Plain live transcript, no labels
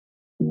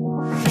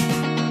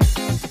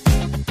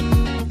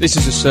This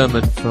is a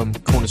sermon from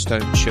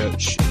Cornerstone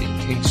Church in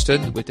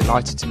Kingston. We're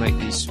delighted to make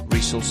these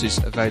resources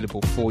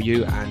available for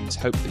you and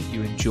hope that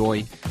you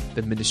enjoy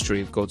the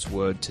ministry of God's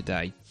Word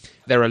today.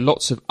 There are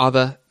lots of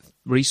other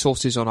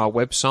resources on our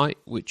website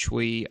which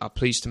we are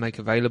pleased to make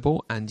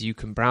available, and you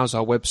can browse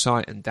our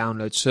website and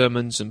download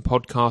sermons and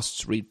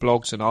podcasts, read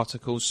blogs and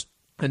articles.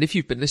 And if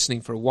you've been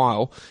listening for a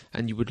while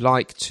and you would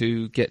like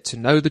to get to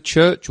know the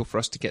church or for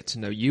us to get to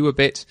know you a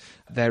bit,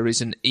 there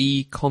is an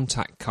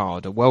e-contact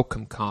card, a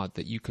welcome card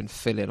that you can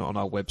fill in on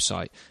our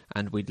website,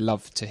 and we'd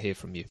love to hear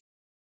from you.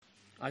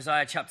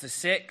 Isaiah chapter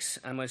 6,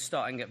 and we're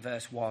starting at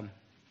verse 1.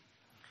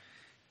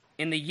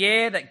 In the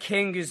year that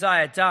King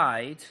Uzziah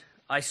died,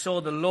 I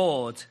saw the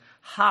Lord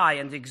high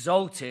and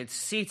exalted,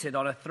 seated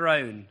on a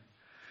throne,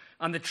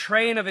 and the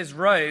train of his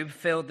robe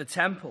filled the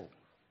temple.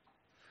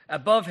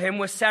 Above him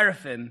were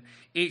seraphim,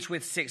 each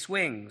with 6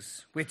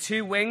 wings. With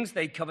 2 wings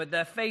they covered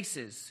their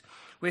faces.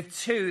 With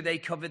 2 they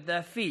covered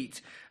their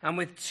feet. And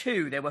with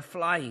 2 they were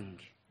flying.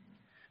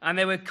 And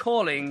they were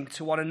calling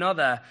to one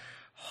another,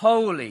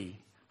 Holy,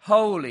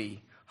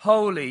 holy,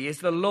 holy is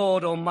the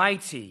Lord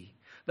Almighty.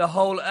 The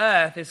whole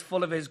earth is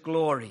full of his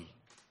glory.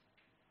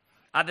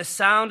 At the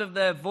sound of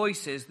their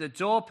voices, the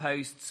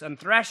doorposts and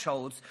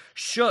thresholds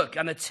shook,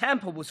 and the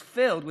temple was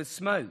filled with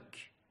smoke.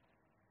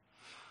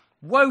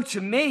 Woe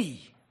to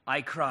me!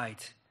 I cried,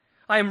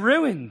 I am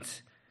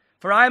ruined,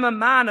 for I am a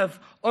man of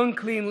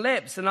unclean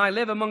lips, and I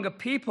live among a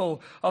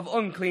people of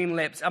unclean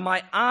lips, and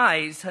my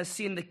eyes have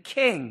seen the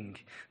King,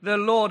 the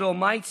Lord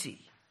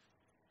Almighty.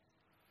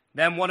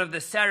 Then one of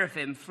the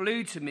seraphim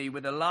flew to me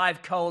with a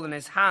live coal in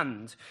his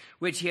hand,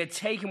 which he had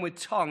taken with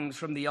tongs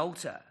from the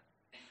altar.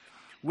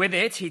 With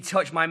it he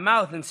touched my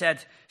mouth and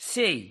said,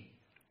 See,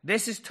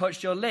 this has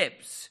touched your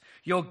lips.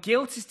 Your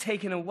guilt is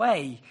taken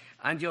away,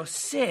 and your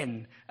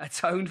sin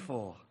atoned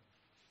for.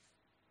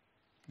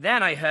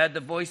 Then I heard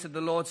the voice of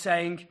the Lord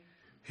saying,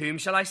 Whom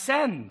shall I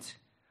send?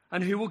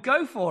 And who will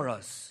go for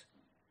us?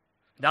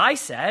 And I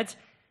said,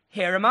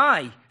 Here am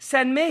I,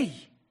 send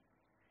me.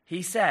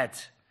 He said,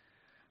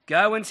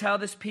 Go and tell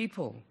this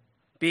people,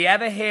 be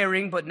ever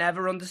hearing but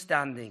never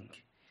understanding,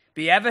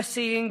 be ever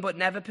seeing but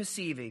never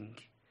perceiving.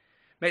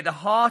 Make the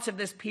heart of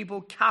this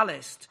people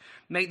calloused,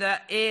 make their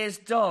ears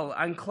dull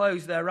and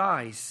close their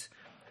eyes.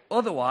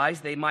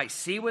 Otherwise they might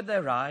see with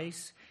their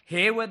eyes,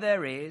 hear with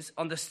their ears,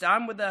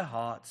 understand with their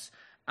hearts,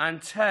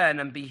 and turn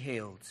and be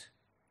healed.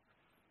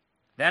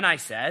 Then I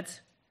said,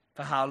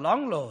 For how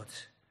long, Lord?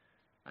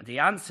 And he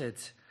answered,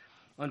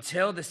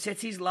 Until the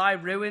cities lie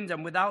ruined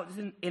and without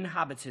an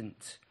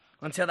inhabitant,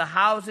 until the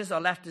houses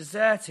are left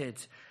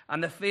deserted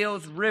and the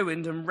fields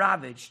ruined and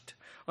ravaged,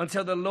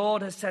 until the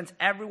Lord has sent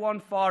everyone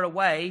far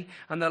away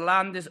and the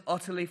land is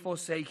utterly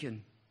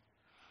forsaken.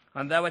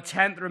 And though a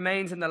tenth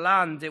remains in the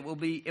land, it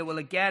will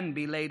again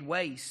be laid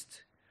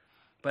waste.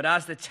 But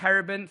as the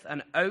terebinth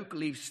and oak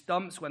leave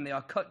stumps when they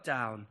are cut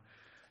down,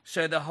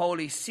 so the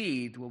holy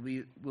seed will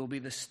be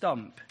the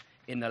stump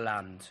in the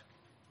land.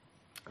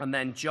 And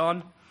then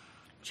John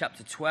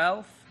chapter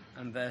 12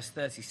 and verse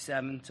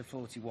 37 to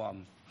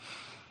 41.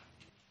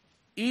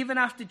 Even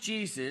after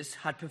Jesus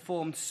had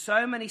performed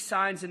so many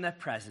signs in their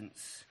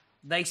presence,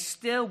 they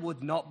still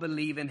would not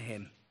believe in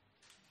him.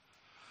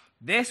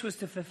 This was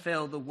to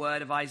fulfill the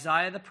word of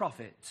Isaiah the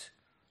prophet.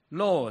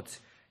 Lord,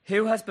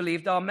 who has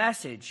believed our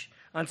message?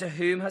 And to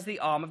whom has the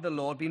arm of the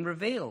Lord been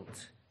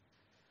revealed?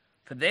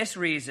 For this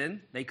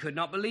reason they could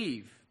not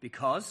believe,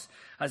 because,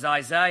 as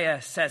Isaiah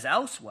says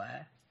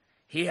elsewhere,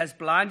 he has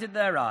blinded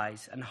their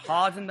eyes and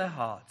hardened their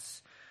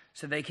hearts,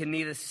 so they can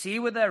neither see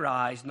with their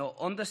eyes, nor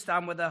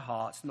understand with their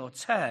hearts, nor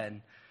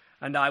turn,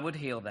 and I would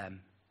heal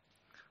them.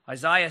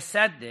 Isaiah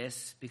said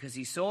this because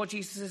he saw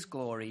Jesus'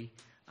 glory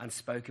and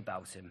spoke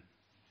about him.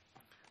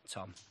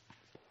 Tom.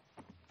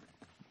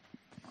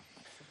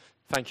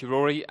 Thank you,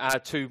 Rory.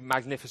 2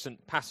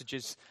 magnificent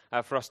passages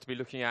for us to be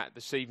looking at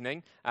this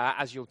evening.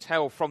 As you'll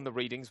tell from the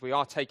readings, we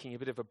are taking a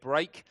bit of a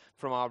break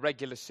from our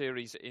regular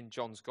series in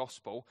John's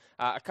Gospel.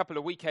 A couple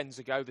of weekends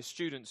ago, the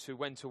students who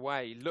went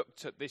away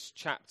looked at this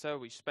chapter.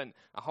 We spent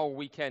a whole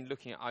weekend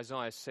looking at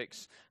Isaiah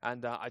 6,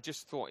 and I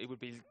just thought it would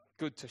be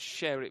good to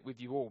share it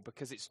with you all,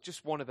 because it's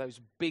just one of those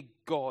big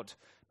God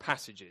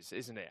passages,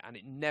 isn't it? And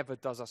it never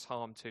does us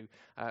harm to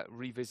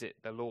revisit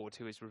the Lord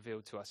who is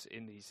revealed to us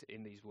in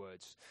these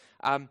words.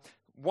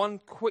 One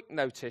quick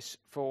notice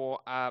for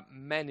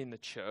men in the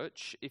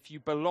church: if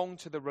you belong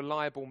to the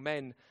Reliable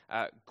Men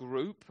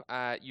group,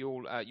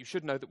 you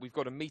should know that we've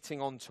got a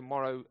meeting on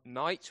tomorrow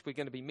night. We're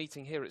going to be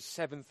meeting here at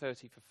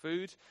 7:30 for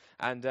food,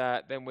 and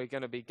then we're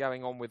going to be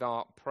going on with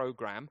our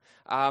program.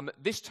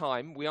 This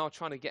time we are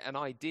trying to get an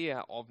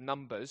idea of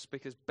numbers,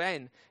 because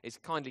Ben is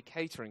kindly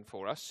catering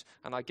for us,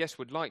 and I guess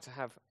would like to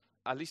have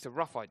at least a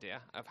rough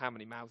idea of how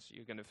many mouths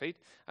you're going to feed.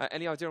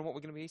 Any idea on what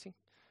we're going to be eating?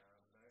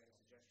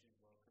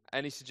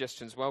 Any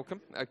suggestions?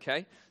 Welcome.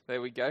 Okay, there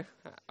we go.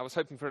 I was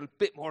hoping for a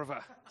bit more of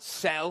a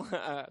sell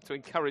to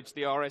encourage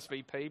the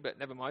RSVP, but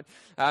never mind.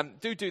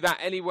 Do that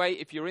anyway.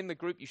 If you're in the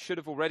group, you should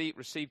have already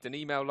received an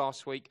email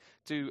last week.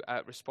 Do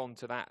respond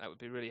to that. That would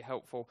be really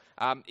helpful.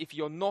 If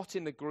you're not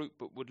in the group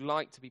but would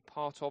like to be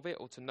part of it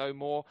or to know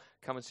more,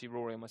 come and see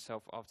Rory and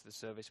myself after the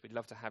service. We'd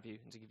love to have you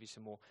and to give you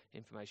some more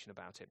information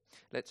about it.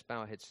 Let's bow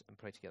our heads and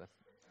pray together.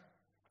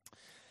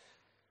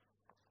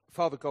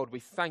 Father God, we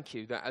thank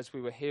you that as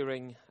we were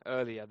hearing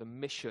earlier, the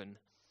mission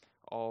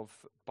of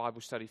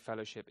Bible Study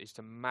Fellowship is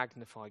to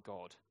magnify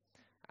God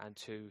and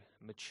to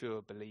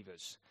mature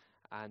believers.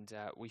 And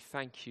we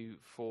thank you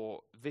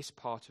for this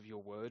part of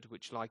your word,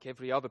 which, like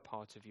every other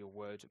part of your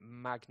word,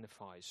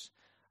 magnifies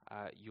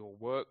your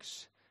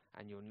works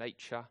and your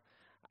nature.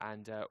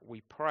 And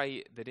we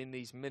pray that in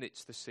these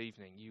minutes this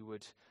evening, you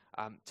would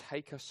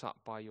take us up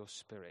by your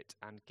Spirit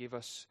and give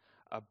us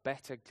a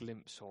better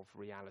glimpse of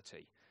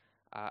reality.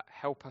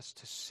 Help us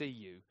to see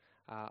you,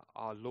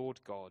 our Lord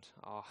God,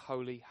 our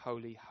holy,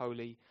 holy,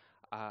 holy,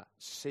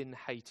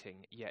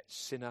 sin-hating, yet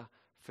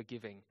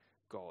sinner-forgiving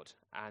God.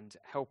 And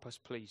help us,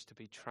 please, to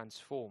be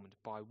transformed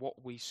by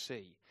what we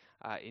see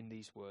in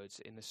these words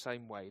in the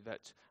same way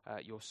that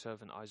your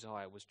servant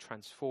Isaiah was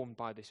transformed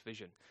by this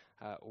vision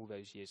all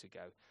those years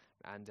ago.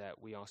 And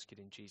we ask it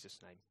in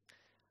Jesus' name.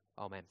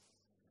 Amen.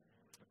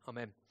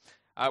 Amen.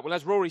 Well,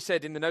 as Rory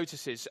said in the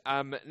notices,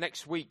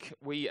 next week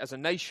we as a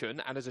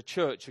nation and as a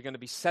church are going to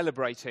be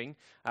celebrating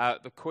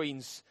the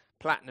Queen's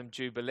Platinum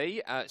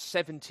Jubilee,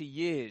 70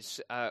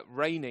 years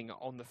reigning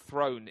on the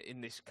throne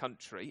in this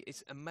country.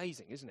 It's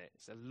amazing, isn't it?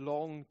 It's a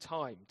long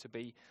time to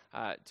be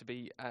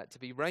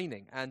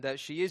reigning, and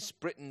she is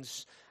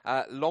Britain's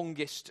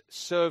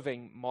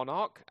longest-serving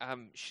monarch.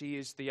 She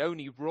is the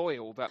only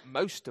royal that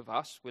most of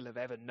us will have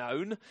ever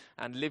known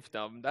and lived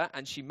under,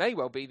 and she may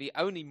well be the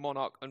only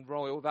monarch and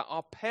royal that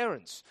our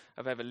parents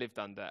have ever lived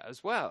under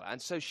as well.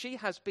 And so she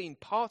has been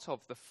part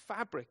of the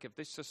fabric of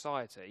this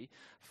society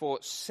for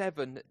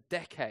 7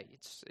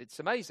 decades. It's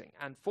amazing.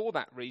 And for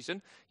that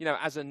reason,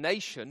 as a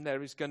nation,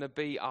 there is going to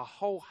be a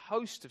whole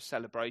host of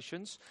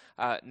celebrations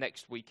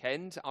next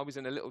weekend. I was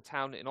in a little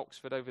town in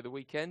Oxford over the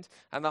weekend,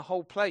 and the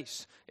whole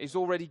place is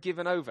already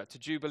given over to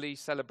Jubilee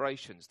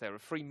celebrations. There are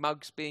free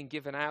mugs being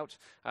given out.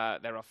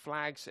 There are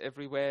flags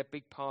everywhere.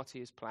 Big party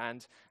is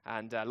planned.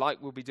 And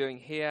like we'll be doing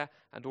here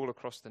and all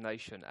across the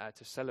nation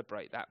to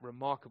celebrate that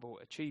remarkable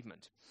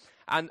achievement.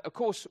 And of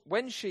course,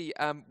 when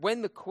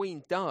the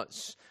Queen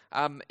does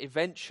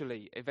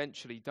eventually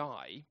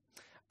die,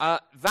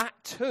 that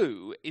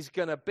too is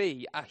going to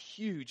be a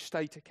huge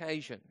state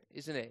occasion,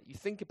 isn't it? You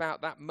think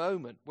about that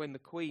moment when the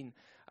Queen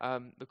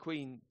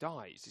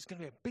dies. It's going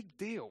to be a big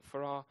deal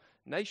for our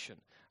nation.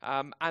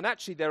 And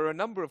actually, there are a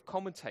number of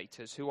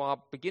commentators who are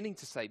beginning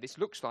to say this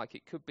looks like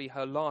it could be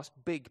her last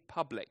big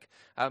public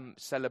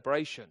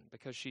celebration,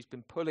 because she's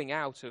been pulling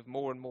out of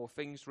more and more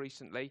things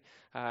recently.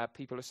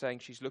 People are saying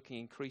she's looking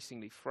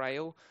increasingly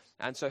frail.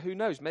 And so who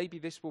knows, maybe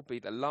this will be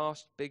the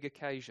last big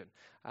occasion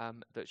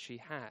that she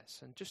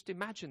has. And just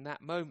imagine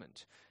that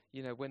moment,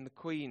 when the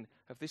Queen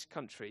of this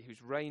country,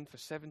 who's reigned for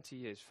 70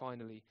 years,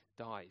 finally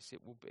dies.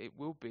 It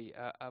will be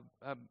a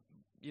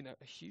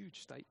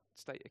huge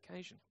state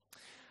occasion.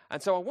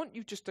 And so I want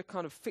you just to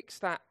kind of fix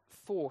that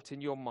thought in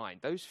your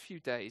mind, those few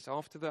days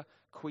after the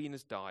Queen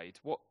has died,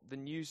 what the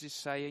news is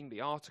saying,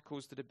 the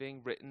articles that are being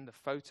written, the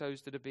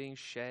photos that are being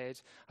shared,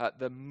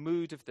 the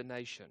mood of the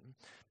nation,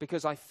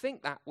 because I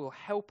think that will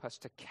help us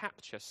to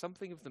capture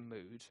something of the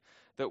mood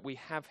that we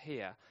have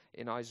here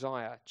in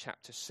Isaiah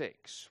chapter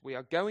 6. We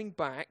are going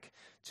back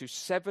to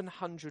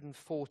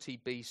 740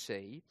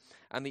 BC,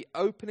 and the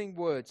opening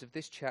words of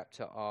this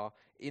chapter are,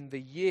 "In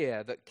the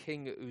year that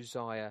King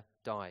Uzziah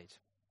died."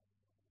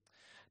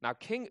 Now,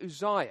 King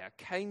Uzziah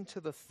came to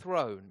the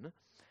throne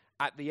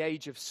at the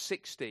age of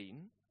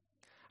 16,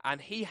 and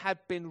he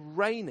had been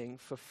reigning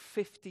for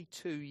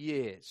 52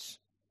 years,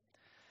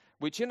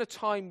 which in a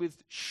time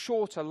with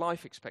shorter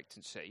life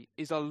expectancy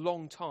is a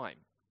long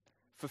time.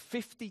 For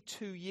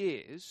 52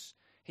 years,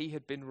 he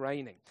had been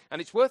reigning. And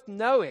it's worth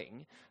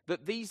knowing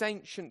that these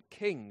ancient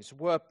kings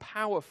were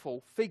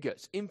powerful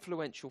figures,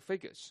 influential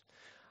figures.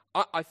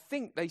 I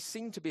think they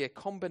seem to be a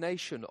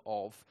combination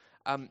of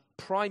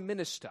prime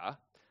minister,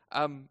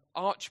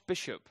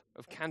 Archbishop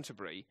of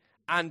Canterbury,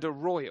 and a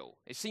royal.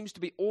 It seems to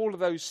be all of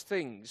those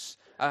things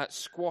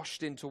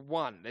squashed into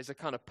one. There's a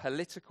kind of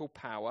political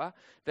power,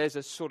 there's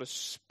a sort of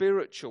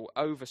spiritual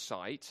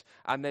oversight,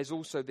 and there's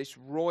also this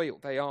royal.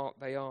 They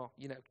are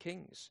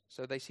kings.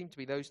 So they seem to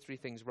be those three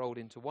things rolled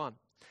into one.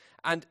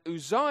 And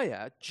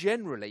Uzziah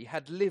generally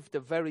had lived a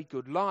very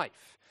good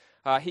life.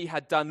 He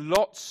had done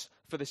lots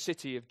for the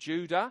city of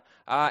Judah.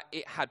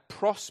 It had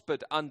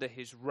prospered under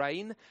his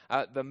reign.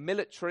 The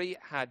military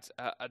had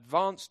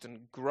advanced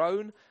and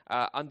grown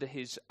under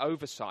his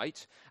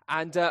oversight.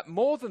 And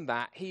more than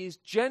that, he is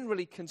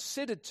generally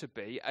considered to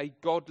be a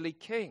godly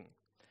king.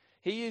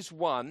 He is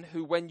one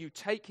who, when you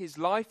take his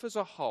life as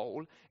a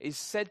whole, is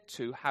said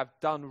to have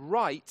done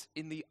right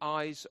in the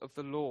eyes of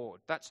the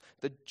Lord. That's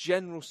the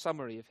general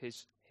summary of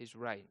his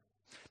reign.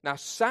 Now,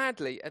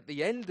 sadly, at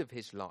the end of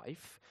his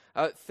life,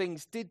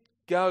 things did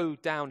go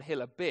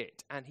downhill a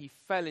bit, and he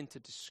fell into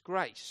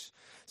disgrace.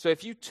 So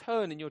if you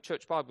turn in your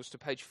church Bibles to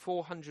page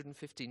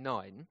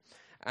 459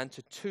 and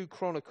to 2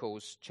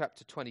 Chronicles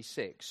chapter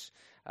 26,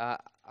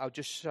 I'll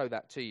just show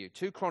that to you.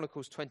 2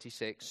 Chronicles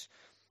 26,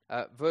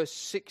 verse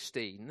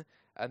 16,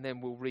 and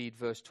then we'll read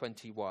verse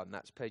 21.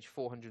 That's page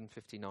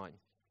 459.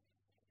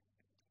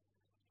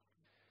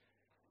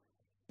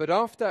 But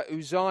after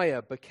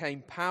Uzziah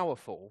became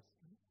powerful,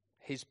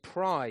 his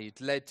pride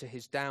led to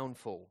his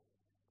downfall.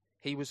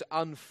 He was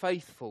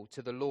unfaithful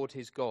to the Lord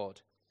his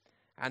God,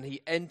 and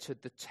he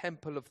entered the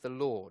temple of the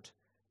Lord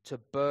to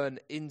burn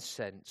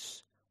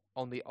incense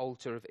on the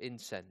altar of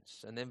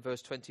incense. And then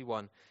verse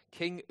 21,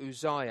 King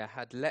Uzziah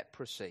had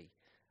leprosy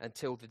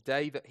until the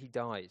day that he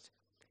died.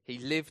 He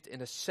lived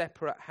in a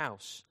separate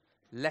house,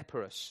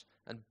 leprous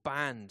and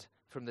banned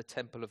from the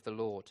temple of the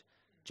Lord.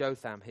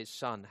 Jotham, his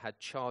son, had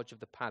charge of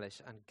the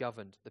palace and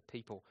governed the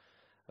people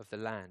of the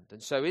land.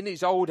 And so in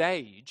his old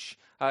age,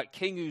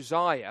 King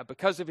Uzziah,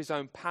 because of his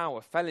own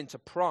power, fell into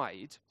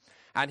pride,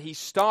 and he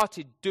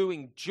started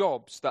doing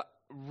jobs that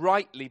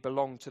rightly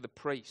belonged to the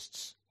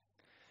priests.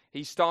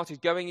 He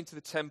started going into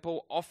the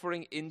temple,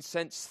 offering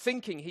incense,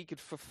 thinking he could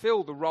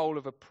fulfill the role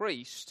of a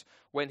priest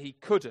when he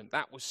couldn't.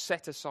 That was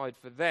set aside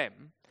for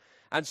them.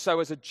 And so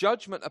as a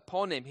judgment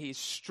upon him, he is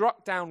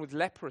struck down with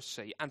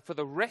leprosy, and for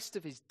the rest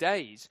of his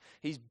days,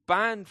 he's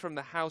banned from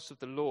the house of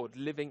the Lord,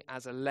 living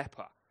as a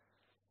leper.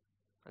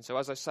 And so,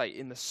 as I say,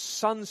 in the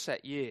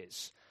sunset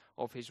years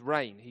of his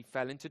reign, he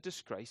fell into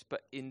disgrace,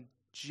 but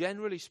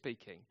generally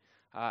speaking,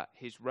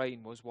 his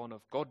reign was one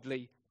of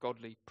godly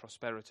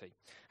prosperity.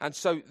 And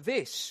so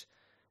this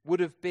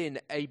would have been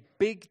a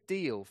big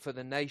deal for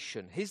the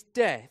nation. His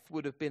death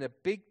would have been a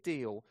big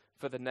deal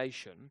for the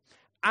nation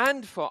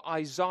and for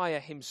Isaiah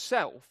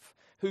himself,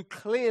 who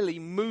clearly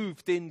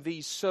moved in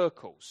these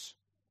circles.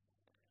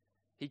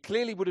 He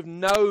clearly would have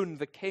known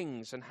the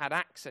kings and had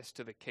access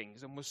to the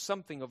kings and was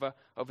something of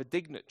a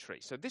dignitary.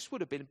 So this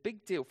would have been a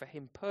big deal for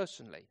him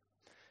personally.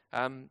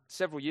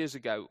 Several years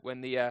ago,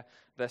 when the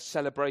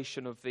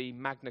celebration of the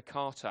Magna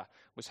Carta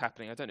was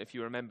happening, I don't know if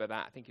you remember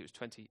that. I think it was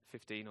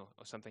 2015 or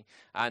something.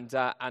 And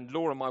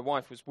Laura, my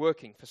wife, was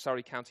working for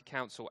Surrey County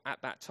Council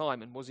at that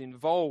time and was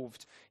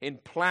involved in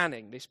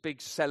planning this big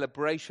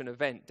celebration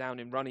event down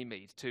in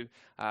Runnymede to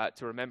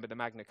remember the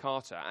Magna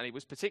Carta. And it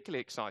was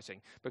particularly exciting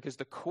because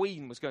the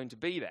Queen was going to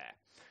be there.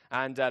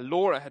 And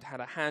Laura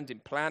had a hand in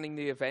planning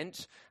the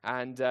event,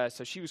 and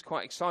so she was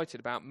quite excited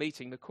about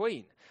meeting the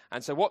Queen.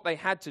 And so what they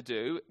had to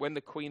do when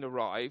the Queen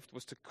arrived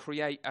was to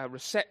create a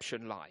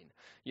reception line.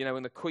 You know,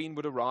 and the Queen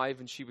would arrive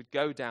and she would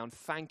go down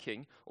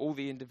thanking all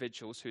the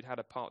individuals who'd had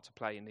a part to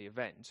play in the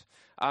event.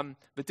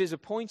 The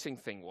disappointing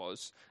thing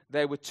was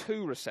there were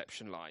 2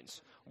 reception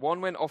lines.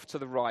 One went off to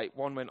the right,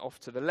 one went off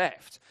to the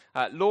left.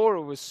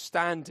 Laura was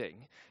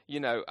standing,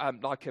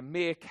 like a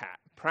meerkat,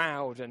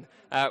 proud and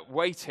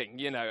waiting,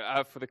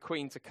 for the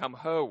Queen to come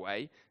her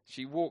way.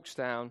 She walks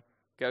down,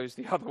 goes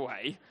the other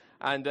way,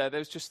 and there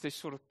was just this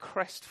sort of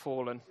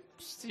crestfallen,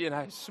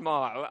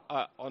 smile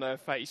on her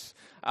face.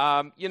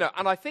 And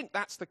I think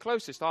that's the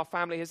closest our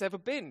family has ever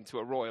been to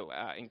a royal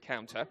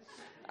encounter.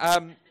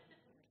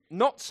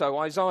 Not so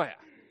Isaiah.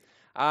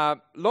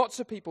 Lots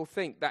of people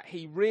think that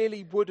he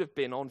really would have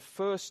been on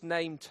first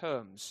name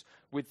terms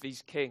with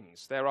these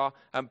kings. There are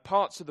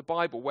parts of the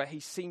Bible where he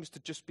seems to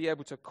just be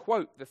able to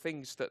quote the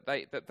things that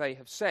they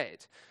have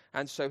said.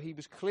 And so he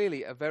was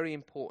clearly a very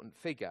important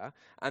figure.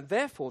 And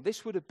therefore,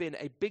 this would have been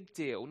a big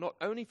deal, not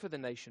only for the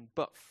nation,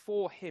 but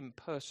for him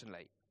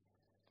personally.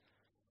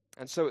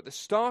 And so at the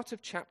start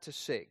of chapter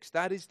 6,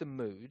 that is the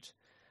mood.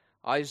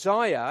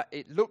 Isaiah,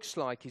 it looks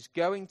like, is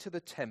going to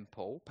the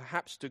temple,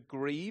 perhaps to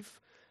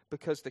grieve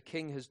because the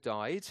king has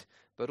died,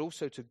 but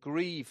also to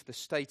grieve the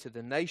state of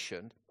the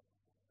nation.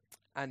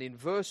 And in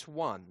verse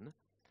 1,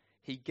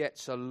 he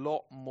gets a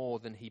lot more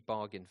than he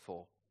bargained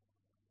for.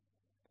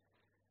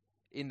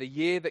 In the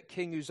year that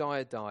King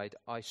Uzziah died,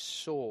 I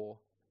saw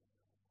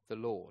the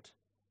Lord.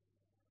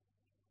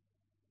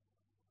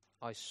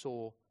 I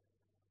saw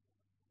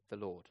the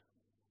Lord.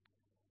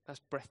 That's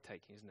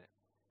breathtaking, isn't it?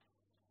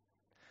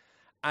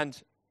 And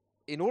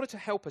in order to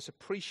help us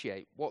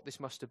appreciate what this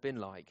must have been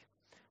like,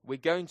 we're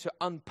going to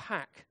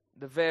unpack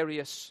the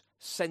various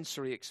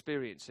sensory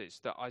experiences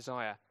that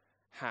Isaiah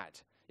had.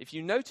 If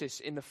you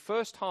notice in the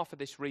first half of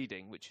this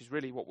reading, which is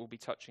really what we'll be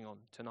touching on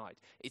tonight,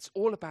 it's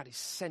all about his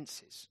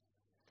senses.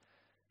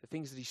 The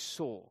things that he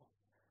saw,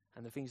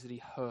 and the things that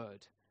he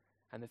heard,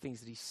 and the things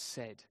that he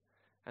said,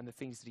 and the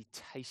things that he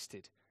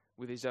tasted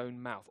with his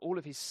own mouth. All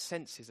of his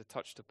senses are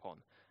touched upon.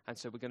 And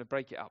so we're going to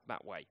break it up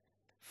that way.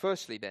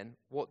 Firstly then,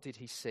 what did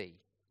he see?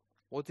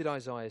 What did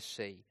Isaiah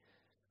see?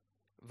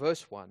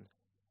 Verse 1,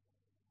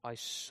 I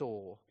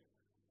saw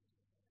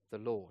the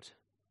Lord.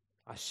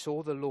 I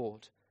saw the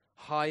Lord,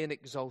 high and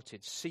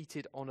exalted,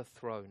 seated on a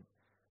throne,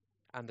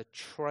 and the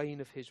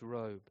train of his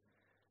robe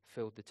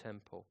filled the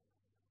temple.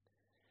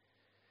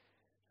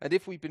 And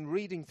if we've been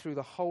reading through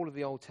the whole of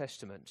the Old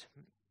Testament,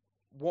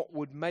 what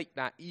would make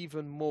that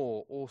even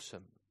more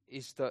awesome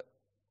is that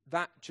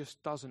that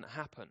just doesn't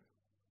happen.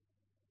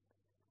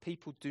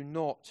 People do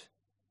not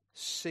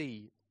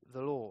see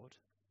the Lord.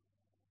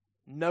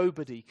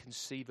 Nobody can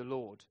see the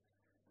Lord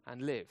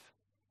and live.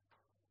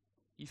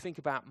 You think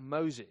about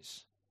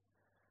Moses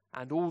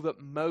and all that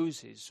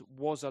Moses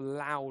was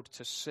allowed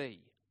to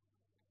see.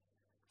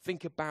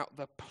 Think about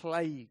the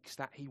plagues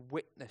that he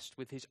witnessed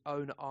with his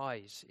own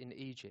eyes in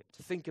Egypt.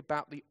 Think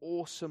about the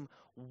awesome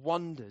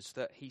wonders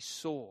that he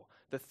saw,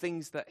 the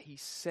things that he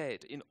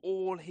said in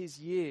all his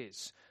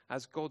years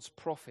as God's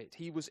prophet.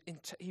 He was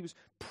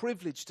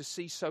privileged to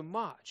see so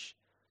much.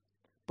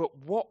 But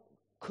what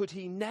could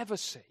he never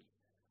see?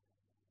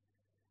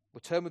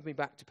 Well, turn with me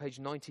back to page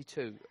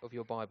 92 of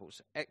your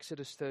Bibles,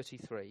 Exodus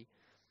 33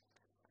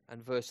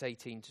 and verse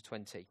 18 to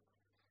 20.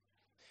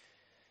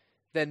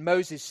 Then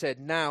Moses said,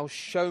 "Now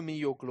show me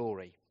your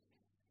glory."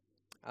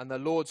 And the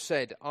Lord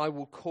said, "I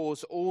will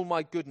cause all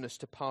my goodness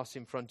to pass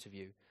in front of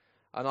you,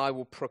 and I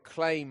will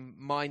proclaim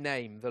my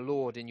name, the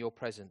Lord, in your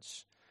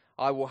presence.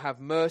 I will have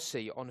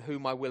mercy on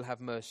whom I will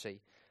have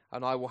mercy,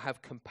 and I will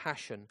have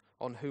compassion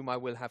on whom I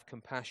will have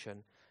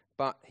compassion.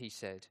 But," he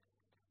said,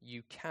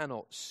 "you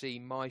cannot see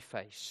my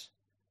face,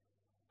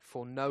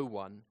 for no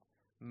one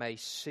may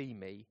see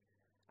me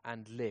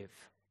and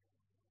live."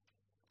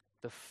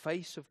 The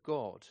face of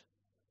God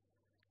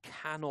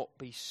cannot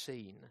be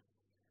seen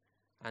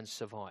and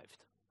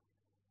survived.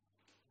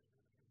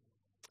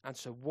 And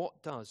so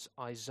what does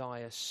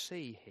Isaiah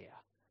see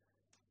here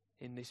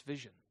in this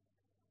vision?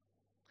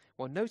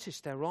 Well, notice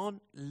there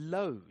aren't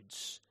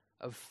loads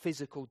of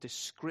physical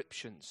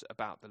descriptions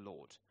about the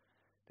Lord.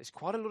 There's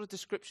quite a lot of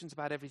descriptions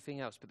about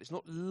everything else, but there's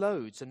not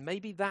loads. And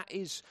maybe that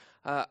is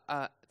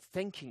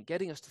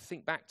getting us to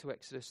think back to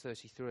Exodus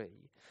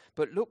 33.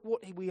 But look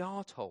what we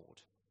are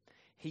told.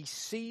 He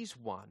sees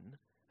one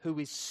who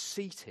is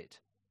seated.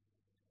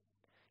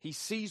 He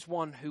sees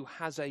one who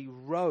has a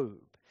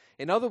robe.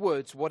 In other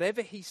words,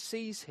 whatever he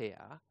sees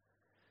here,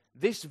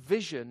 this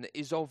vision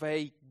is of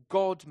a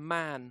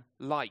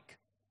God-man-like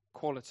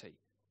quality.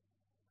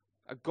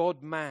 A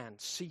God-man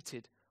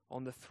seated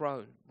on the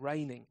throne,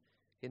 reigning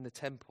in the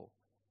temple.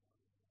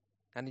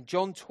 And in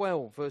John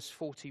 12, verse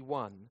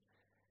 41,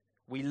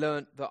 we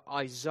learnt that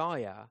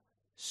Isaiah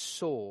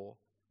saw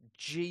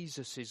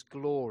Jesus'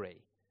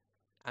 glory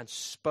and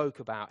spoke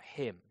about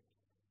him.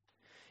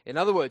 In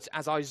other words,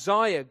 as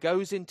Isaiah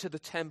goes into the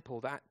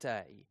temple that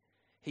day,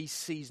 he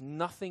sees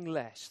nothing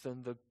less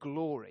than the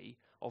glory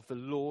of the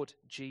Lord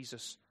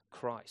Jesus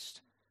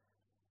Christ.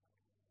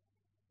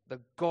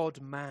 The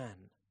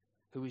God-man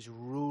who is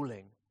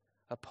ruling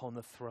upon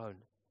the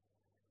throne.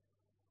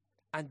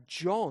 And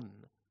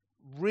John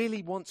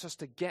really wants us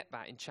to get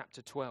that in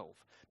chapter 12.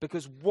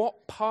 Because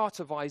what part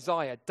of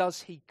Isaiah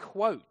does he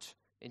quote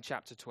in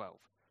chapter 12?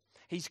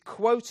 He's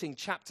quoting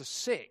chapter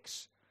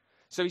 6.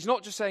 So he's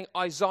not just saying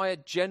Isaiah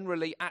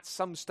generally at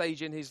some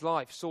stage in his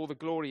life saw the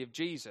glory of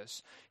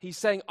Jesus. He's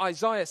saying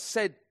Isaiah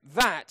said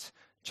that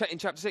in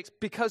chapter 6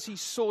 because he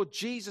saw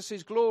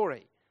Jesus'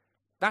 glory.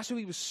 That's who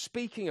he was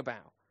speaking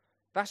about.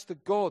 That's the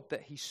God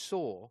that he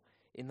saw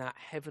in that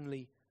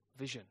heavenly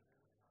vision.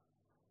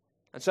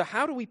 And so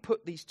how do we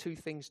put these two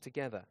things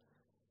together?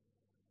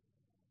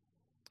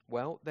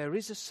 Well, there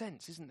is a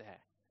sense, isn't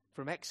there,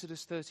 from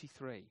Exodus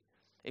 33,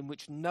 in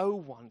which no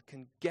one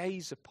can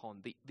gaze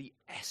upon the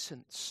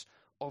essence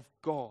of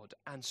God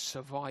and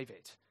survive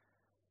it.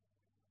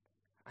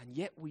 And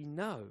yet we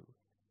know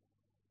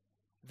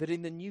that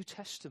in the New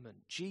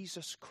Testament,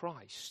 Jesus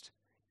Christ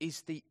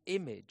is the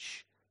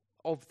image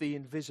of the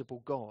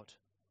invisible God.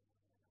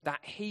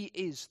 That he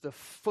is the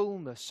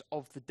fullness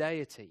of the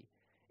deity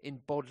in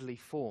bodily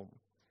form.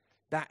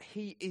 That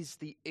he is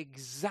the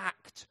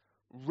exact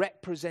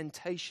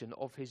representation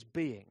of his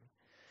being.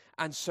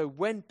 And so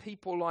when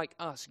people like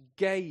us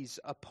gaze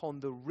upon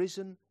the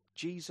risen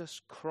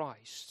Jesus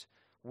Christ,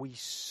 we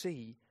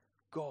see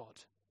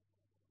God.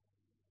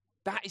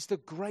 That is the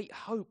great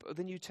hope of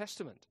the New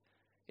Testament.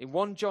 In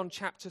 1 John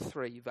chapter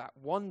 3, that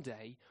one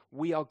day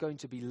we are going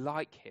to be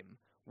like him.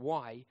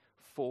 Why?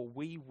 For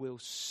we will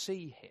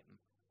see him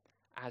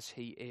as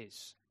he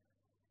is.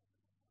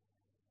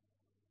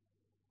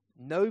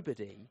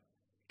 Nobody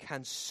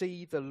can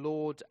see the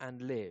Lord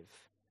and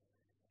live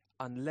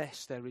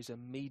unless there is a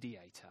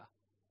mediator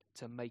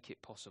to make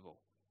it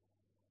possible.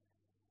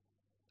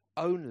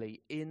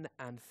 Only in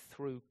and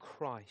through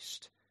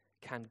Christ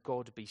can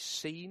God be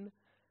seen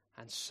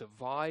and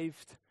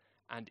survived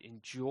and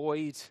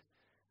enjoyed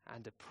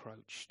and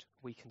approached.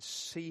 We can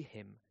see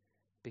him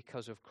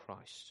because of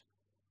Christ.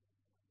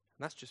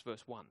 And that's just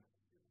verse 1.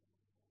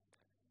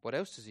 What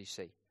else does he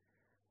see?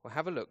 Well,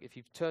 have a look. If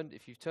you've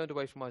turned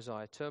away from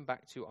Isaiah, turn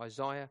back to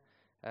Isaiah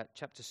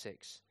chapter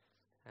 6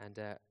 and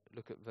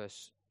look at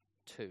verse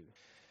 2.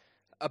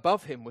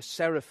 Above him were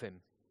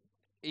seraphim,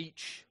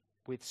 each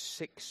with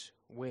 6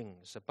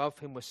 wings. Above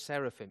him were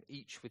seraphim,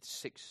 each with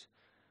 6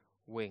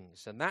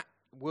 wings. And that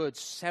word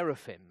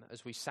seraphim,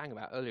 as we sang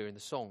about earlier in the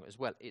song as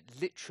well, it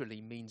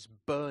literally means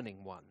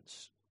burning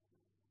ones.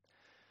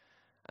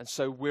 And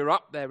so we're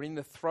up there in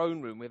the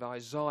throne room with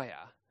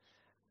Isaiah,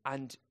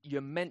 And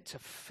you're meant to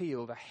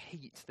feel the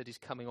heat that is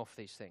coming off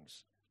these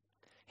things.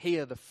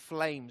 Hear the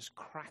flames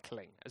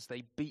crackling as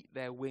they beat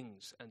their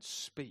wings and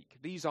speak.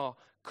 These are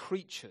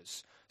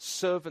creatures,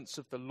 servants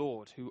of the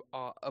Lord, who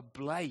are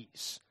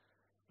ablaze.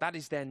 That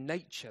is their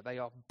nature. They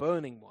are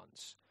burning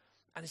ones.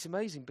 And it's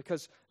amazing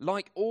because,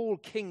 like all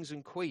kings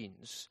and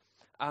queens,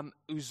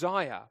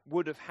 Uzziah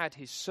would have had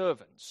his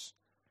servants,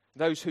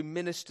 those who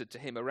ministered to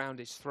him around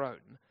his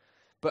throne.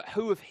 But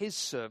who of his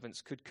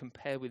servants could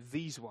compare with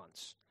these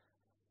ones?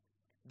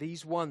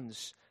 These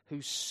ones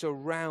who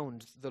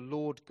surround the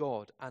Lord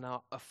God and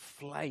are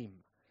aflame.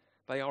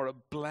 They are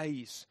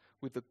ablaze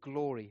with the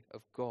glory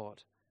of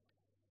God.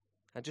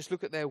 And just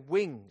look at their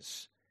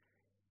wings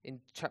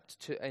in chapter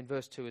 2, in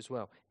verse 2 as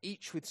well.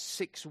 Each with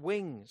 6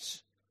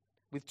 wings.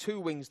 With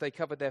 2 wings they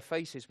covered their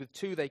faces, with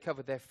 2 they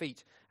covered their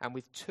feet, and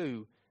with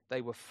 2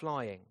 they were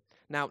flying.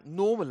 Now,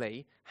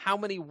 normally, how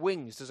many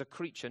wings does a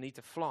creature need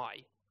to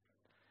fly?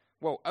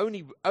 Well,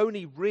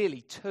 only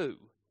really 2.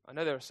 I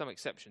know there are some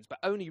exceptions, but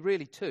only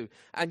really 2.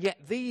 And yet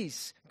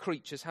these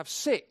creatures have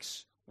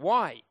 6.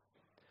 Why?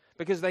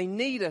 Because they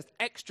need an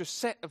extra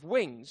set of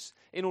wings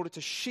in order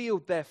to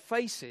shield their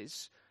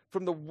faces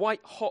from the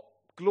white-hot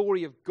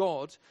glory of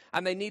God,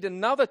 and they need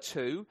another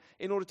 2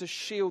 in order to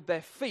shield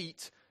their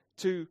feet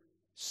to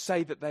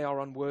say that they are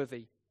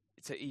unworthy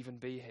to even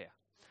be here.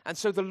 And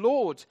so the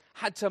Lord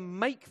had to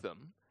make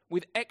them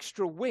with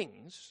extra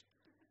wings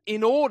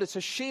in order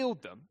to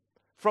shield them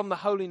from the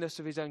holiness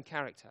of his own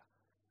character.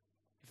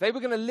 If they were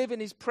going to live in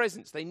his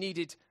presence, they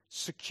needed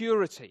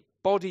security,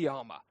 body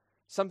armor,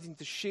 something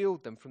to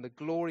shield them from the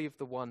glory of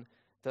the one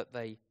that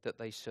they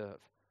serve.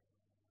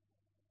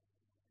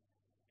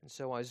 And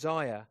so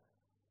Isaiah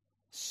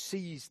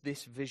sees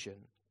this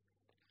vision,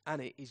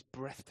 and it is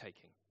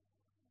breathtaking.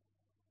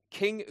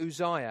 King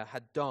Uzziah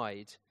had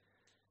died,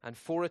 and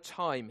for a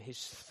time his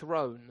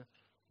throne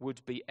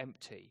would be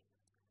empty.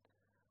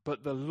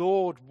 But the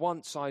Lord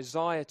wants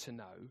Isaiah to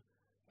know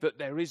that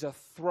there is a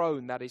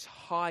throne that is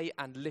high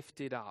and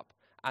lifted up,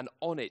 and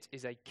on it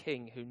is a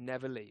king who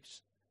never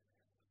leaves.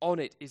 On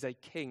it is a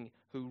king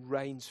who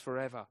reigns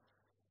forever.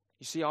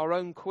 You see, our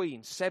own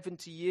queen,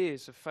 70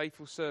 years of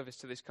faithful service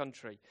to this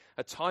country.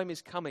 A time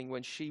is coming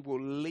when she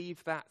will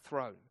leave that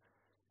throne.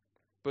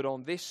 But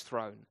on this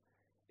throne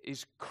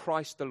is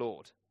Christ the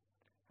Lord,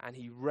 and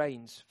he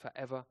reigns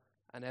forever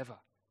and ever.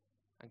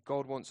 And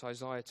God wants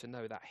Isaiah to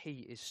know that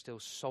he is still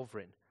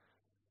sovereign,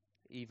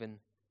 even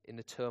in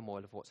the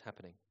turmoil of what's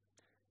happening.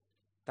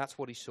 That's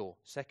what he saw.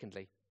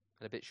 Secondly,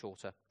 and a bit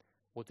shorter,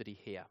 what did he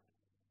hear?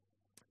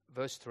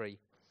 Verse 3,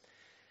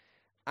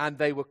 and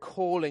they were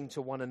calling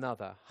to one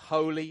another,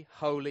 holy,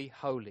 holy,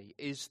 holy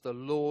is the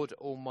Lord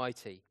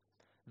Almighty.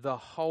 The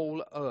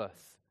whole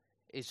earth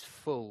is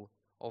full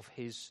of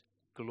his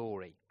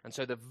glory. And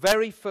so the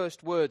very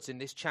first words in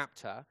this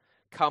chapter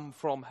come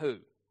from who?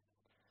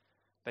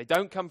 They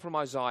don't come from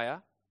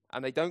Isaiah,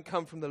 and they don't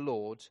come from the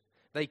Lord.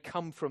 They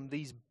come from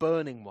these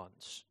burning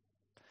ones.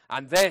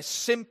 And their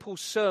simple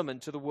sermon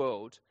to the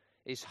world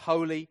is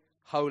holy,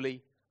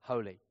 holy,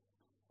 holy.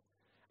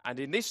 And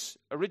in this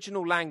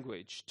original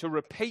language, to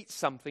repeat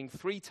something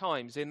 3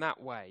 times in that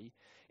way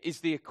is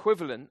the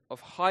equivalent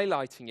of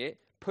highlighting it,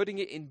 putting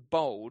it in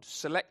bold,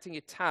 selecting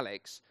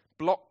italics,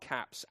 block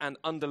caps, and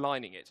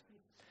underlining it.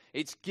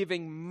 It's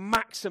giving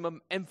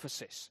maximum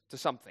emphasis to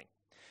something.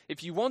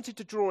 If you wanted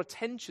to draw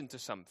attention to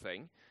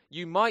something,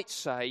 you might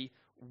say,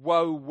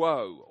 woe,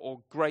 woe,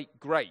 or great,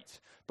 great.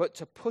 But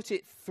to put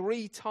it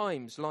 3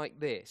 times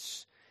like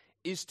this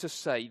is to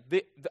say,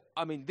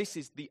 this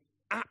is the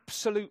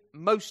absolute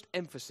most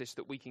emphasis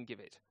that we can give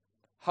it.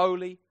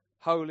 Holy,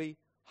 holy,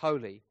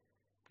 holy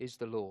is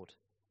the Lord.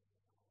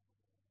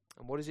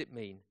 And what does it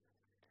mean?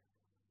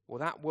 Well,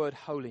 that word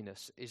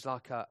holiness is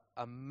like a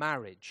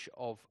marriage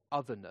of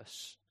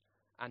otherness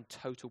and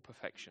total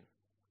perfection.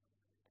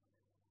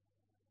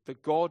 The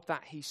God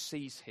that he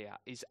sees here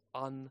is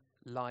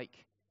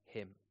unlike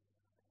him.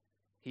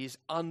 He is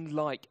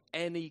unlike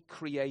any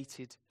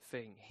created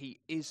thing. He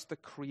is the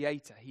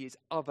creator. He is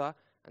other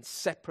and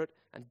separate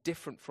and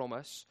different from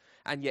us.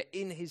 And yet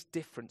in his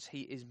difference,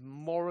 he is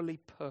morally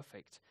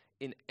perfect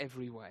in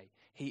every way.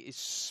 He is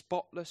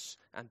spotless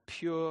and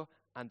pure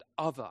and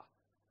other.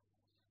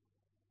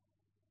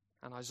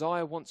 And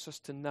Isaiah wants us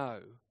to know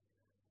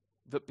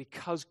that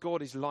because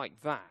God is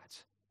like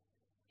that,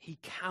 he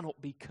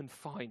cannot be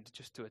confined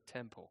just to a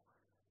temple.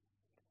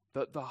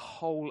 That the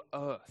whole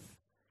earth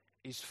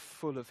is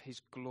full of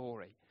his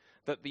glory.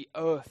 That the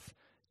earth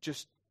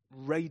just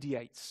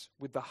radiates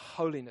with the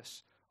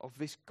holiness of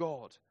this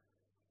God.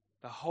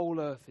 The whole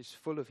earth is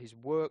full of his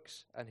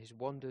works and his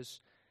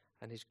wonders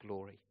and his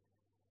glory.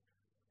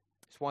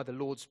 That's why the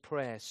Lord's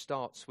Prayer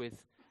starts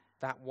with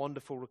that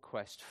wonderful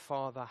request,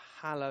 Father,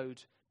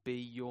 hallowed be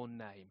your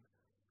name.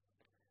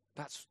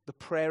 That's the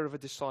prayer of a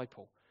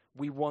disciple.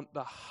 We want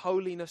the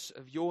holiness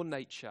of your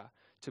nature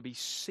to be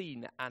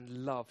seen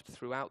and loved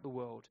throughout the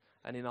world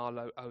and in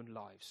our own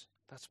lives.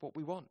 That's what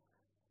we want.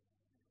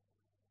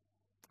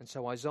 And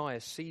so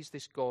Isaiah sees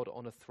this God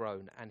on a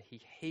throne and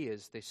he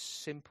hears this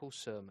simple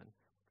sermon.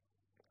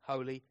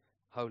 Holy,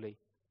 holy,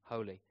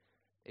 holy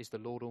is the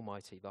Lord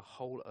Almighty. The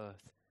whole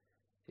earth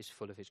is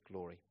full of his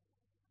glory.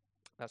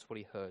 That's what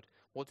he heard.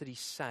 What did he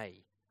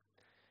say?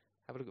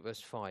 Have a look at verse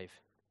 5.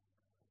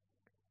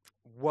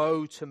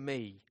 Woe to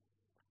me,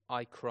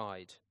 I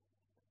cried.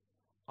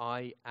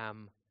 I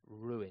am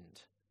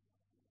ruined.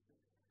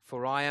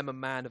 For I am a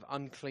man of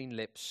unclean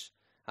lips,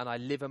 and I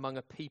live among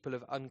a people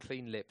of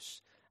unclean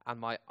lips, and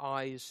my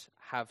eyes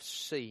have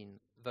seen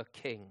the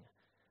King,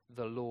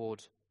 the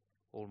Lord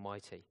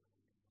Almighty.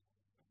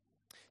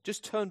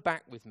 Just turn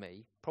back with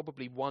me,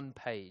 probably one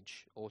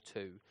page or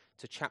two,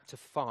 to chapter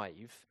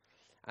 5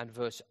 and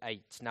verse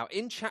 8. Now,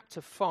 in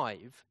chapter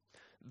 5,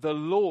 the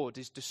Lord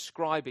is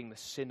describing the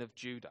sin of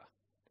Judah.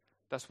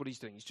 That's what he's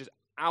doing. He's just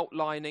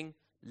outlining,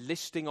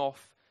 listing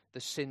off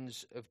the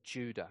sins of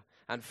Judah.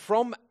 And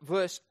from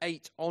verse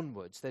 8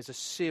 onwards, there's a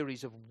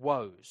series of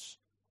woes.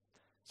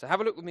 So have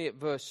a look with me at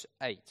verse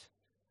 8.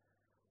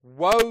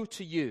 Woe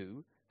to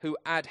you who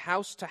add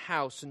house to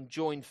house and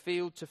join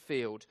field to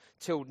field,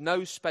 till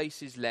no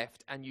space is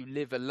left and you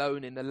live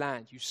alone in the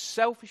land. You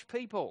selfish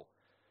people.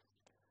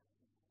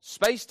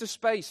 Space to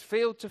space,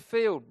 field to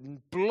field,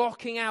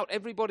 blocking out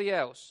everybody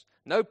else.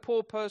 No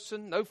poor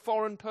person, no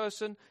foreign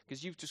person,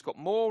 because you've just got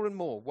more and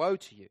more. Woe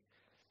to you.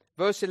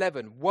 Verse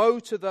 11, woe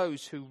to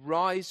those who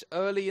rise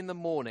early in the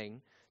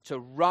morning to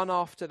run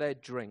after their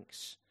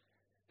drinks,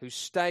 who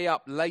stay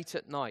up late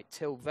at night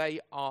till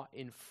they are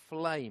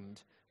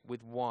inflamed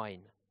with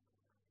wine.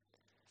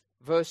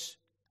 Verse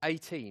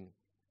 18,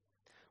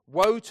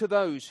 woe to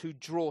those who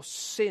draw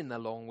sin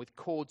along with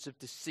cords of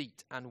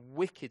deceit and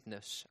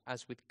wickedness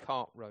as with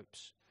cart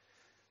ropes.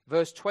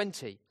 Verse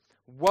 20,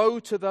 woe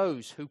to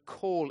those who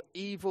call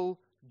evil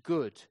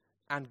good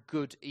and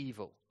good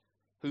evil,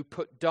 who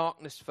put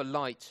darkness for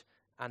light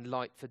and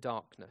light for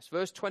darkness.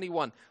 Verse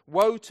 21,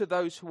 woe to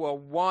those who are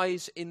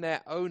wise in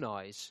their own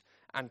eyes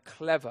and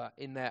clever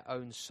in their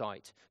own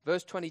sight.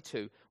 Verse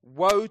 22,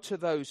 woe to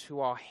those who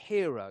are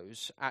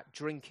heroes at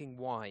drinking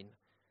wine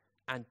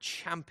and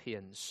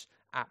champions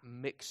at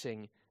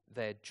mixing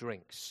their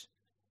drinks.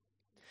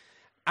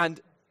 And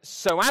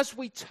so as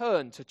we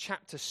turn to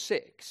chapter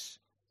 6,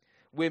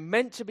 we're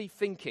meant to be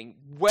thinking,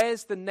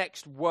 where's the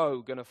next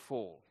woe going to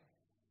fall?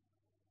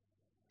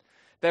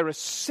 There are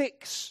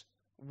 6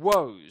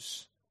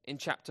 woes in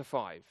chapter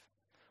 5.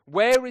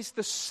 Where is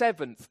the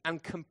 7th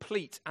and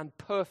complete and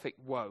perfect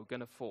woe going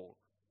to fall?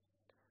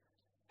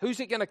 Who's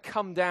it going to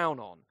come down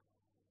on?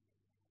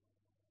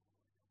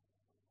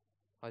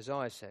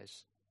 Isaiah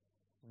says,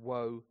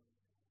 woe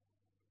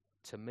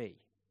to me.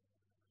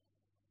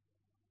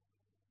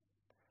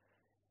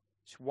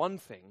 It's one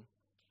thing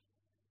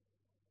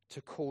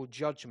to call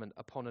judgment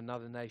upon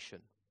another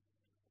nation,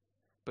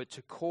 but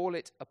to call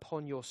it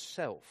upon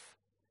yourself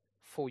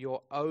for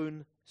your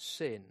own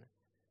sin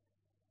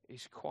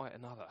is quite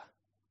another.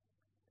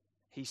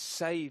 He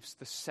saves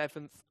the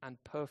 7th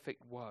and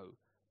perfect woe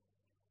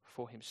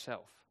for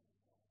himself.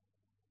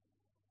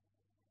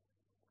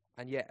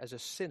 And yet, as a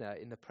sinner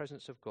in the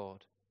presence of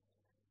God,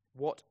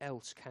 what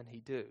else can he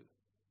do?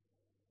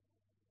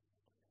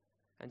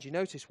 And you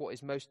notice what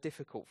is most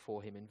difficult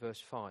for him in verse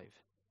 5.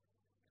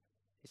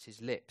 It's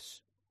his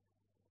lips.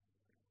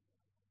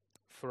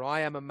 For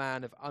I am a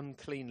man of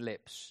unclean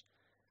lips,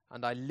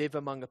 and I live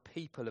among a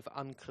people of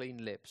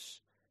unclean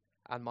lips,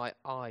 and my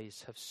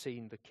eyes have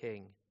seen the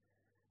King,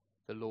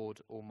 the Lord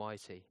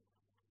Almighty.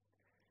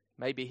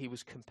 Maybe he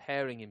was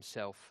comparing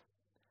himself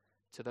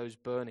to those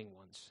burning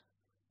ones.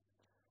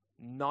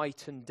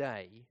 Night and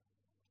day,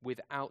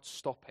 without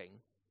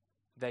stopping,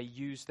 they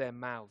use their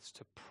mouths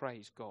to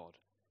praise God.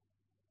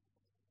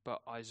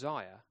 But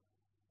Isaiah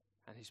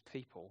and his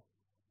people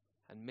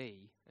and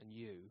me and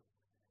you,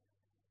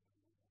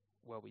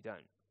 well, we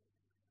don't.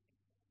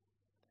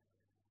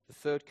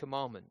 The 3rd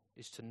commandment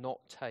is to not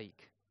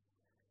take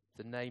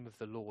the name of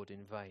the Lord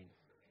in vain.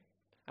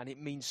 And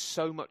it means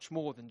so much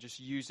more than just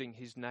using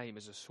his name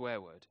as a swear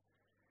word.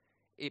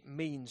 It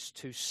means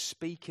to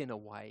speak in a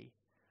way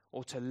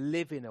or to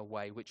live in a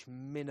way which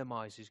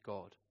minimizes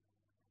God,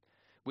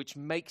 which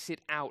makes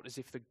it out as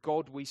if the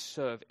God we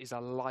serve is a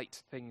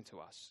light thing to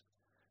us,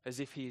 as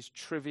if he is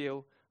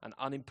trivial and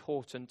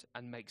unimportant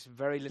and makes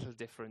very little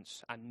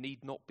difference and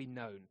need not be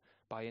known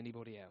by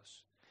anybody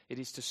else. It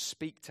is to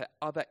speak to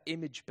other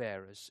image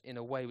bearers in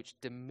a way which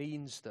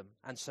demeans them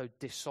and so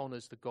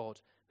dishonors the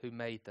God who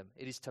made them.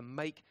 It is to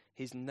make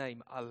his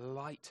name a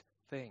light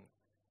thing,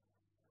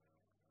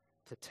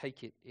 to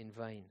take it in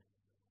vain.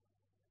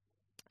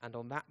 And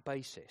on that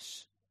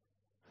basis,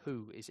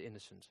 who is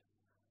innocent?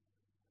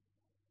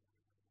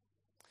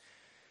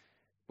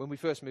 When we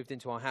first moved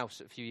into our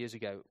house a few years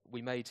ago,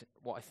 we made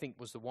what I think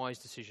was the wise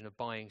decision of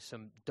buying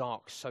some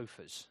dark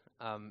sofas,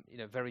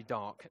 very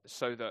dark,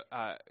 so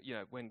that,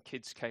 when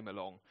kids came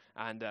along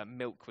and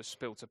milk was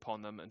spilt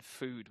upon them and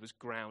food was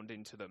ground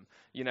into them,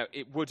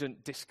 it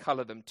wouldn't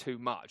discolour them too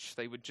much.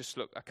 They would just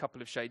look a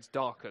couple of shades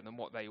darker than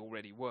what they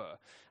already were.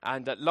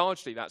 And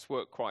largely that's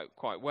worked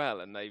quite well,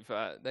 and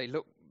they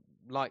look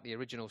like the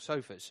original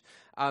sofas.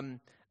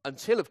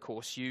 Until, of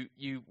course,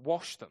 you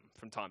wash them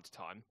from time to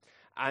time.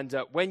 And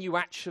when you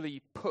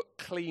actually put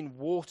clean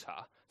water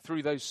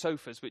through those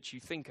sofas which you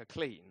think are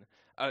clean,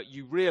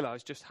 you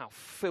realise just how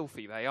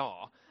filthy they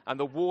are, and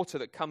the water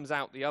that comes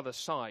out the other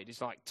side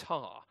is like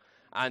tar,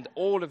 and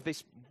all of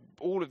this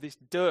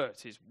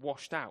dirt is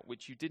washed out,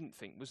 which you didn't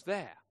think was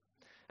there.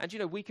 And,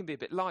 we can be a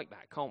bit like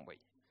that, can't we?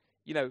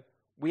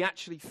 We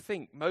actually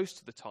think most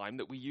of the time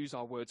that we use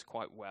our words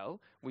quite well.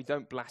 We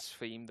don't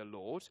blaspheme the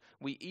Lord.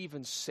 We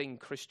even sing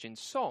Christian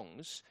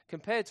songs.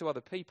 Compared to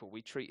other people,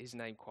 we treat his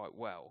name quite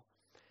well.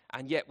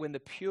 And yet when the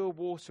pure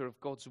water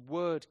of God's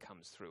word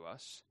comes through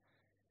us,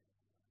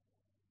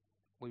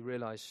 we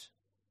realize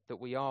that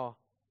we are,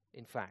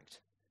 in fact,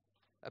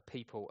 a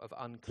people of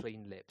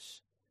unclean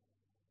lips.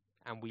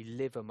 And we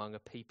live among a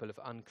people of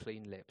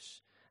unclean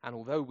lips. And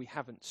although we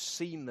haven't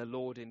seen the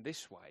Lord in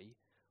this way,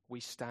 we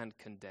stand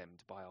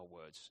condemned by our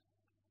words.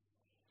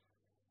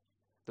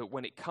 That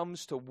when it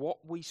comes to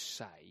what we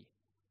say,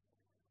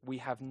 we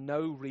have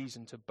no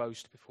reason to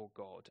boast before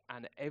God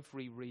and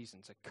every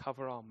reason to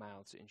cover our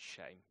mouths in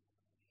shame.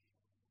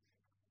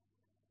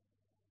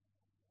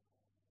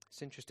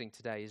 It's interesting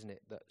today, isn't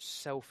it, that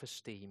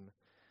self-esteem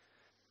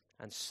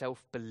and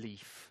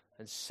self-belief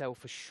and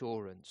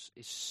self-assurance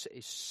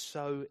is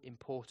so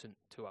important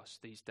to us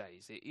these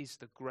days. It is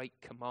the great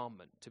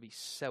commandment to be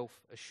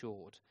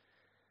self-assured.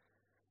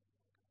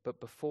 But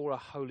before a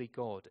holy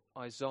God,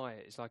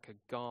 Isaiah is like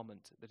a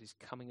garment that is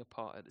coming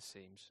apart at the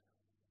seams.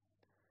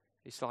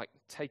 It's like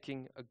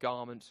taking a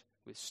garment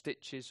with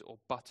stitches or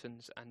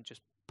buttons and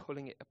just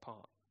pulling it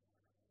apart.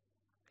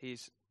 He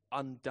is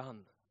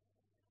undone.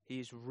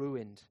 He is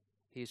ruined.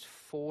 He is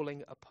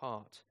falling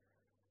apart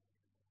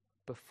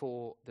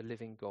before the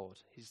living God.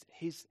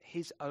 His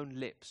own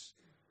lips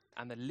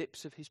and the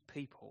lips of his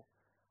people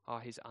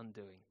are his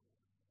undoing.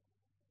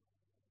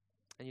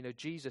 And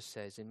Jesus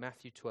says in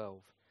Matthew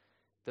 12,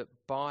 that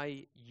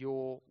by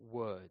your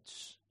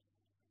words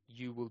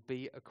you will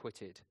be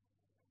acquitted,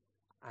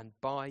 and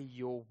by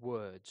your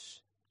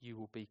words you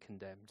will be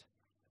condemned.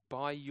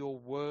 By your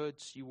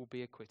words you will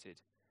be acquitted,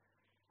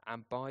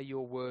 and by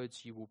your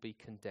words you will be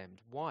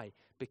condemned. Why?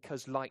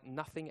 Because like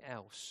nothing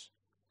else,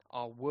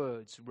 our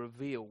words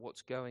reveal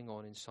what's going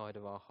on inside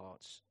of our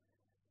hearts.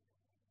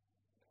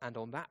 And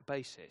on that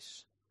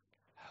basis,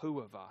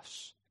 who of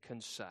us can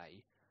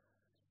say,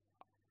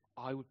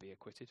 I would be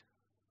acquitted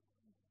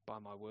by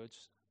my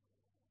words?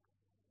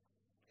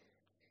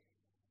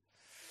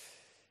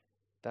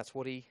 That's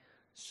what he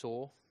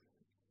saw.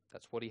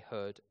 That's what he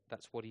heard.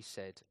 That's what he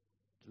said.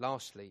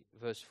 Lastly,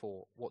 verse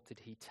 4, what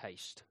did he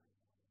taste?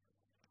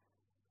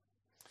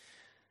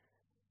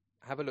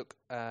 Have a look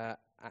at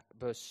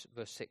verse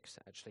 6,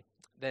 actually.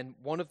 Then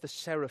one of the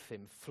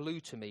seraphim flew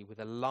to me with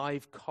a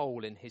live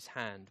coal in his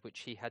hand,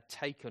 which he had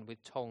taken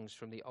with tongs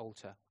from the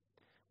altar.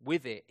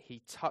 With it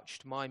he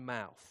touched my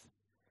mouth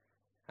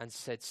and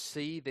said,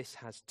 see, this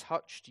has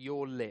touched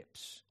your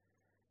lips.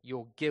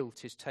 Your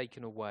guilt is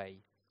taken away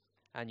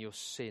and your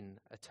sin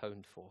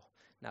atoned for.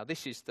 Now,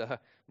 this is the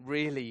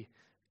really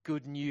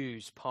good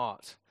news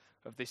part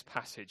of this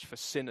passage for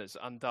sinners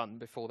undone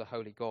before the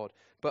holy God.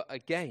 But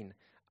again,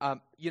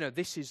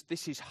 this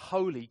is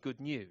holy good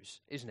news,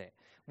 isn't it?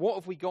 What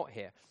have we got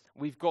here?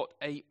 We've got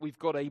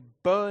a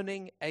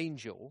burning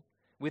angel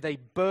with a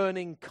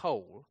burning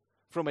coal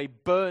from a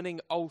burning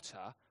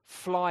altar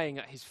flying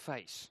at his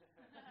face.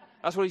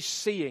 That's what he's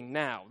seeing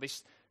now,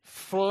 this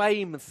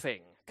flame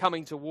thing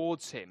coming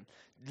towards him,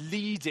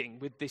 leading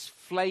with this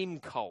flame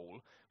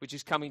coal which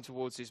is coming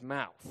towards his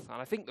mouth.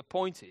 And I think the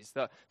point is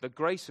that the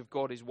grace of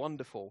God is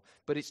wonderful,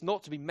 but it's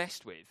not to be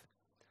messed with.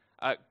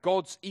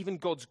 God's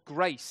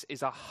grace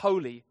is a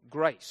holy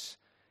grace.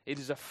 It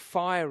is a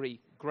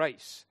fiery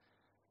grace.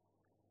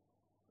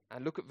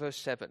 And look at verse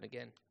 7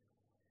 again.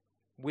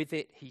 With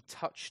it he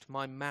touched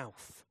my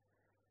mouth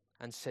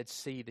and said,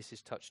 see, this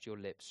has touched your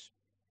lips.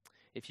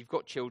 If you've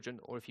got children,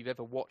 or if you've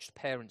ever watched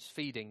parents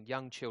feeding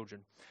young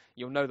children,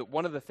 you'll know that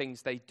one of the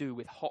things they do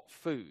with hot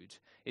food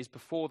is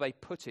before they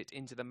put it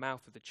into the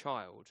mouth of the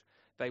child,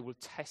 they will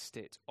test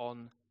it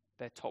on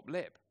their top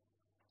lip.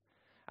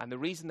 And the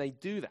reason they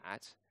do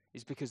that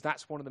is because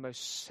that's one of the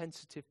most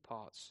sensitive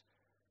parts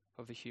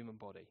of the human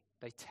body.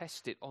 They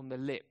test it on the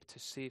lip to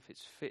see if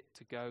it's fit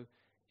to go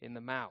in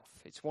the mouth.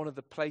 It's one of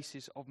the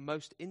places of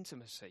most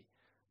intimacy,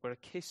 where a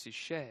kiss is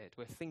shared,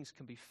 where things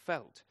can be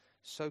felt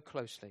so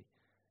closely.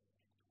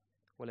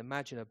 Well,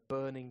 imagine a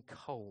burning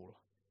coal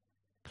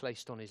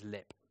placed on his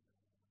lip.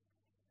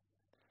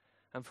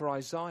 And for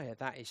Isaiah,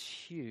 that is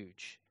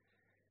huge,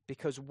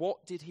 because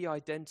what did he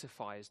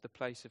identify as the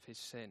place of his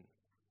sin?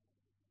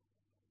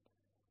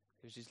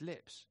 It was his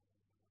lips.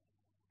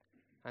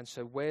 And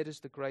so where does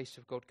the grace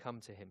of God come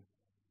to him?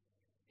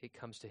 It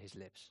comes to his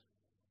lips.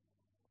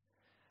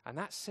 And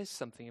that says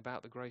something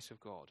about the grace of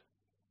God.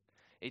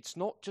 It's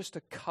not just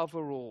a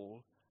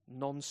cover-all,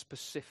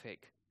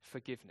 non-specific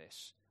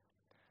forgiveness.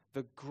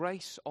 The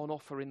grace on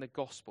offer in the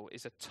gospel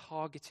is a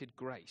targeted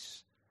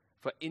grace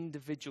for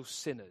individual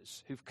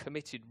sinners who've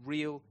committed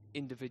real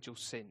individual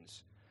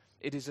sins.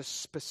 It is a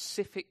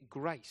specific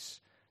grace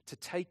to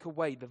take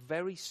away the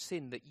very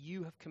sin that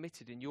you have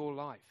committed in your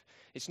life.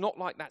 It's not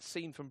like that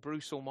scene from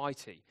Bruce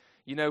Almighty,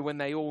 you know, when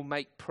they all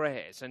make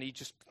prayers and he's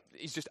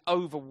just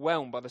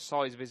overwhelmed by the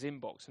size of his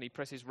inbox and he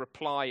presses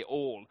reply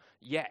all,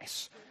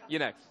 yes, you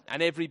know,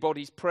 and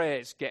everybody's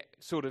prayers get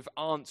sort of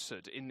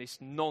answered in this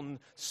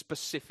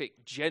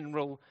non-specific,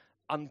 general,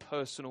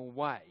 unpersonal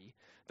way.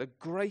 The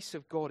grace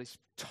of God is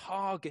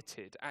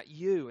targeted at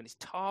you and it's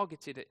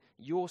targeted at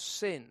your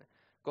sin.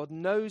 God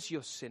knows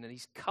your sin and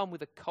he's come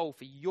with a coal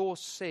for your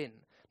sin,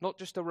 not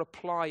just a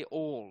reply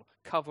all,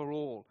 cover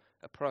all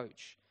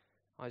approach.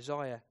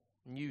 Isaiah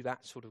knew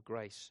that sort of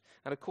grace.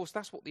 And of course,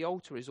 that's what the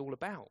altar is all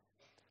about.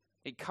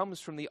 It comes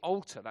from the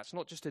altar. That's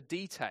not just a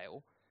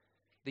detail.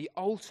 The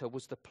altar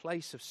was the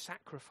place of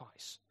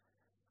sacrifice,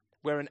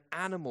 where an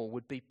animal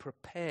would be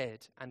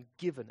prepared and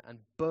given and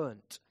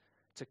burnt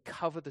to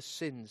cover the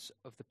sins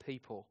of the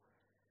people.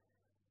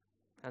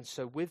 And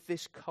so with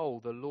this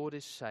coal, the Lord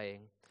is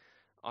saying,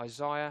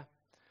 Isaiah,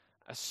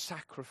 a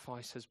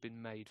sacrifice has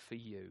been made for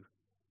you.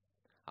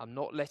 I'm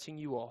not letting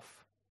you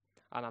off,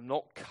 and I'm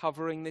not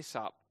covering this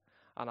up,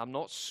 and I'm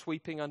not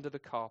sweeping under the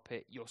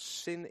carpet. Your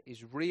sin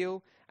is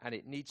real, and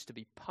it needs to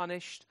be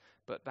punished,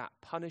 but that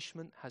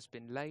punishment has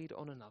been laid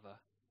on another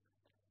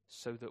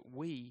so that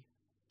we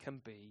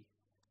can be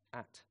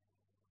at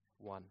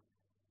one.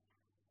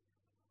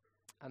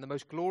 And the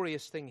most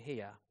glorious thing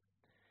here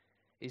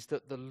is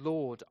that the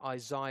Lord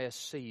Isaiah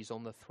sees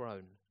on the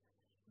throne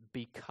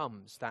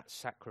becomes that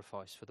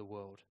sacrifice for the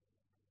world.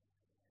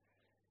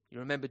 You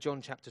remember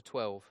John chapter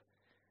 12.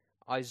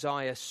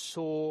 Isaiah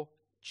saw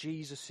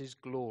Jesus'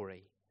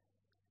 glory.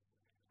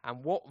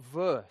 And what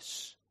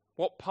verse,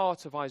 what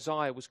part of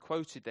Isaiah was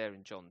quoted there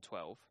in John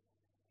 12?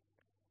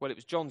 Well, it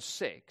was John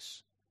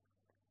 6.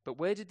 But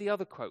where did the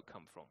other quote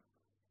come from?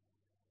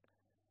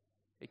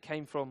 It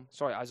came from,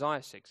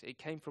 Isaiah 6. It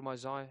came from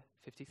Isaiah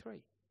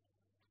 53.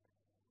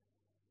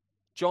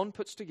 John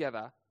puts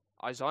together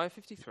Isaiah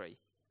 53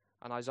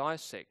 and Isaiah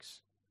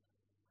 6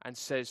 and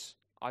says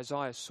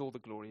Isaiah saw the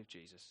glory of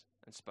Jesus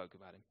and spoke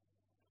about him.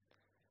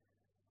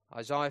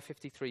 Isaiah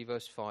 53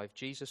 verse 5,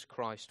 Jesus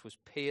Christ was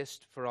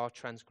pierced for our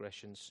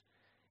transgressions.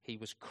 He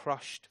was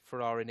crushed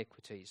for our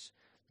iniquities.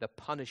 The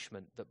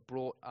punishment that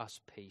brought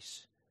us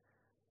peace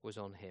was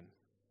on him.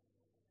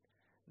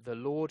 The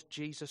Lord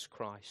Jesus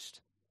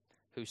Christ,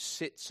 who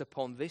sits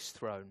upon this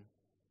throne,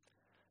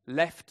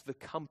 left the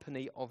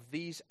company of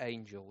these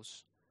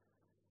angels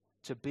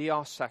to be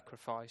our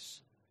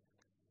sacrifice,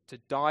 to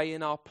die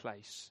in our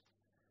place,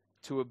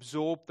 to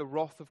absorb the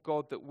wrath of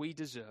God that we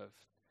deserve,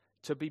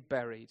 to be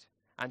buried,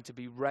 and to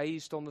be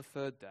raised on the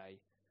third day,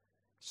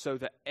 so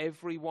that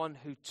everyone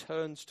who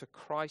turns to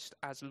Christ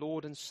as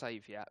Lord and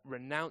Saviour,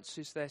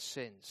 renounces their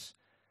sins,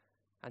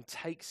 and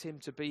takes him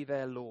to be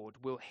their Lord,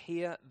 will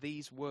hear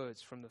these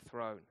words from the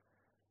throne.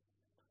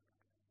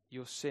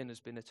 Your sin has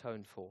been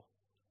atoned for,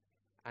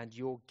 and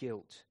your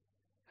guilt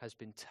has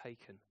been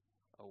taken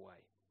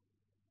away.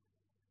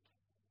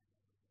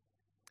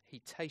 He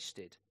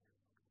tasted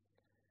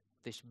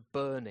this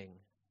burning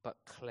but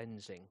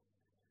cleansing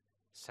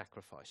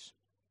sacrifice.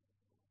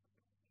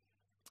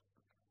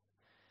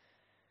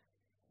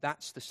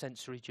 That's the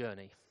sensory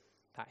journey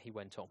that he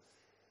went on.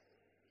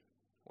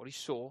 What he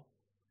saw,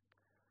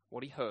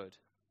 what he heard,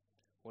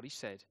 what he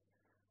said,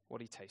 what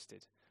he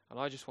tasted. And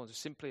I just want to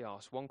simply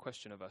ask one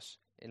question of us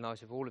in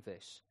light of all of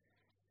this.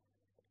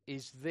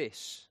 Is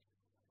this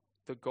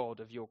the God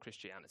of your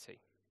Christianity?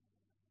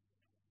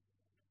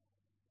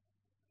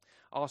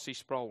 R.C.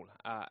 Sproul,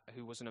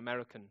 who was an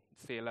American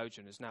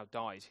theologian, has now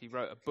died. He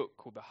wrote a book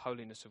called The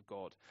Holiness of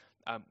God,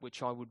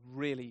 which I would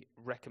really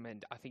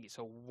recommend. I think it's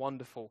a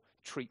wonderful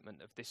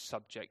treatment of this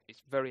subject.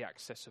 It's very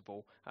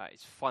accessible.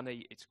 It's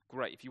funny. It's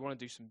great. If you want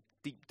to do some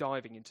deep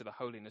diving into the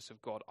holiness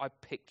of God, I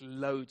picked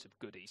loads of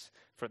goodies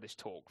for this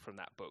talk from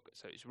that book,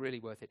 so it's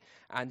really worth it.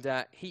 And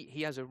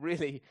he has a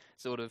really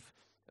sort of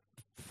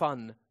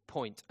fun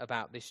point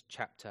about this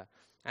chapter.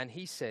 And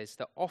he says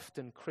that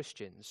often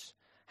Christians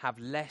have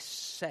less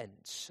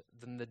sense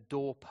than the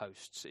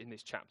doorposts in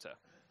this chapter.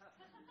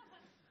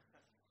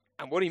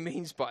 And what he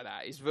means by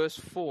that is verse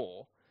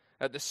 4,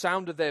 at the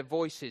sound of their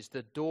voices,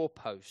 the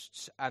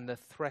doorposts and the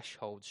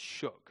thresholds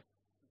shook.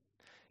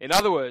 In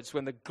other words,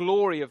 when the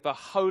glory of the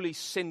holy,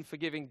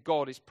 sin-forgiving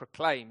God is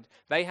proclaimed,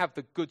 they have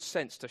the good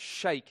sense to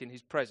shake in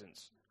his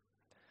presence.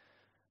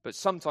 But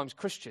sometimes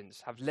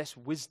Christians have less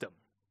wisdom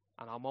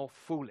and are more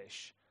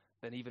foolish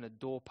than even a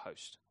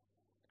doorpost,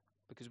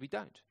 because we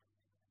don't.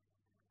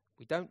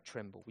 We don't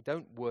tremble. We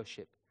don't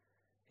worship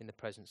in the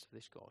presence of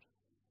this God.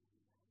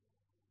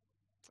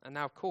 And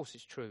now, of course,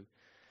 it's true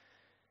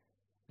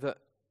that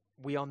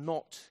we are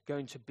not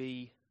going to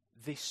be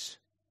this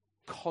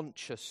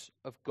conscious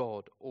of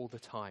God all the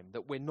time,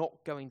 that we're not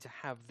going to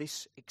have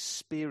this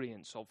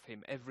experience of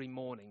him every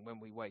morning when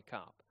we wake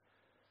up.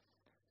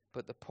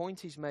 But the point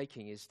he's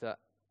making is that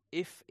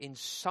if in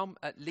some,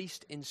 at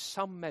least in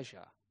some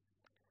measure,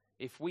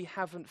 if we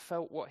haven't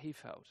felt what he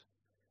felt,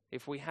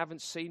 if we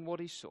haven't seen what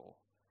he saw,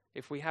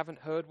 if we haven't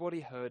heard what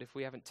he heard, if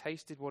we haven't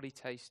tasted what he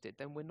tasted,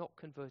 then we're not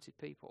converted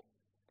people.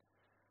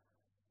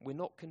 We're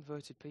not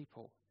converted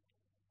people.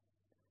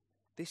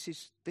 This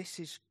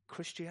is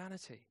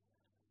Christianity.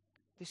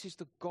 This is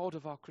the God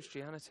of our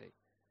Christianity.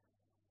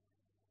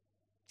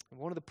 And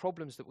one of the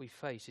problems that we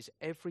face is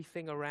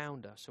everything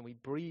around us, and we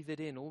breathe it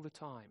in all the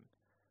time,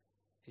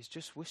 is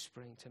just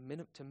whispering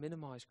to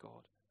minimize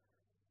God,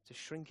 to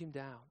shrink him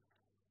down.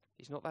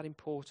 He's not that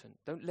important.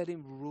 Don't let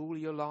him rule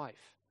your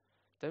life.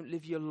 Don't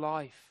live your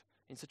life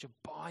in such a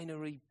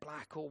binary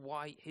black or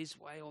white, his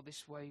way or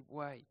this way.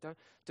 Don't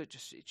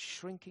just, it's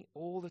shrinking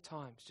all the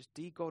time. It's just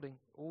de-godding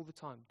all the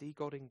time,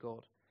 de-godding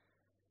God.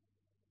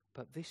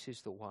 But this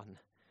is the one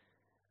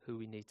who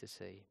we need to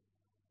see.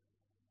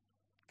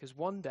 Because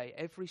one day,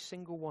 every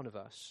single one of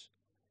us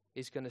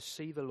is going to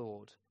see the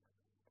Lord.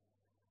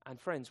 And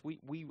friends,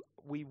 we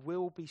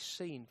will be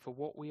seen for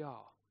what we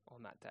are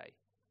on that day.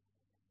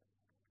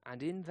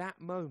 And in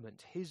that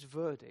moment, his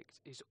verdict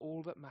is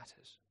all that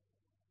matters.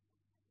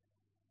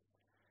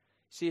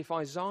 See, if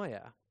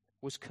Isaiah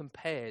was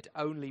compared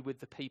only with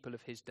the people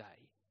of his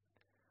day,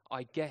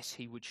 I guess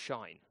he would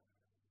shine.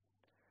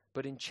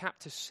 But in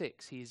chapter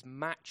 6, he is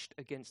matched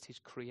against his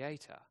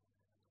creator,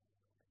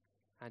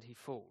 and he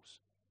falls.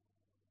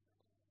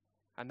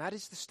 And that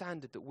is the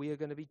standard that we are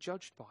going to be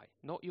judged by.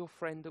 Not your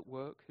friend at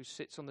work who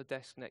sits on the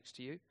desk next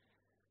to you,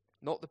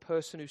 not the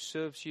person who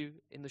serves you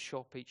in the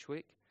shop each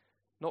week,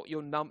 not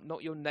your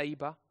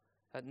neighbor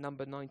at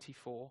number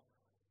 94,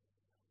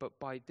 but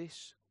by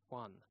this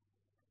one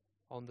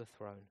on the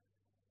throne.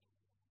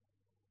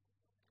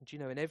 And you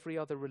know, in every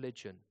other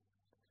religion,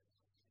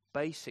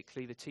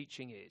 basically the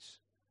teaching is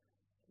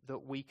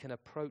that we can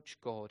approach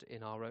God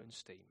in our own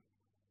steam,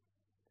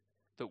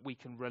 that we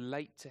can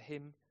relate to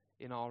him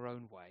in our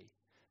own way,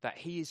 that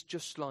he is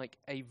just like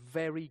a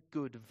very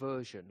good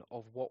version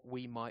of what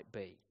we might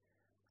be,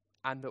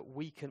 and that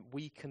we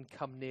can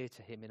come near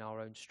to him in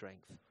our own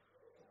strength.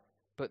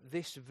 But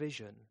this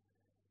vision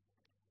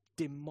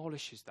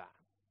demolishes that.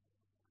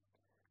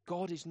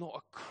 God is not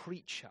a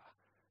creature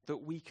that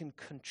we can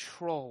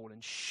control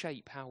and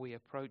shape how we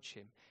approach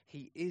him.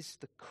 He is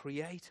the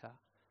creator.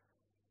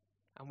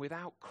 And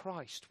without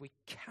Christ, we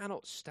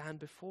cannot stand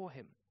before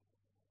him.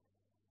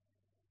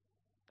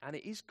 And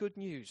it is good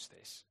news,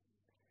 this,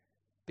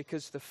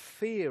 because the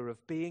fear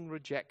of being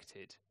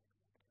rejected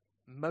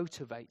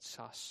motivates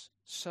us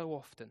so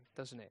often,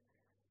 doesn't it?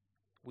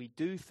 We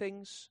do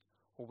things,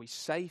 or we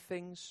say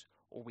things,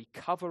 or we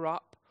cover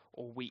up,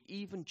 or we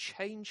even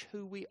change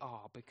who we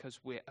are because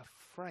we're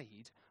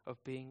afraid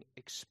of being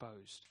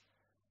exposed.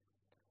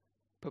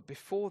 But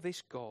before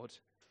this God,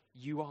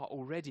 you are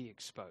already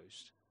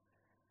exposed.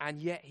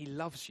 And yet he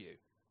loves you.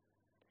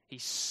 He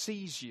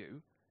sees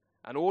you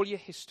and all your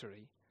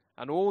history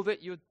and all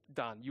that you've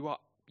done.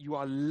 You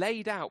are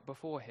laid out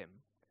before him.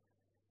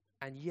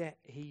 And yet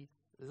he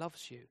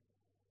loves you.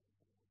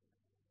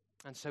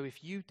 And so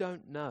if you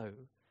don't know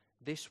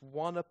this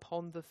one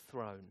upon the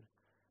throne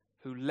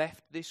who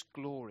left this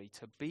glory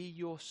to be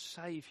your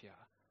Saviour,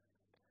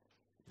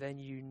 then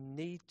you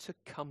need to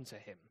come to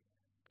him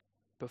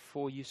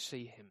before you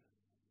see him.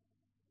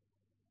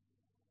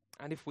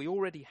 And if we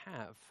already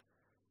have,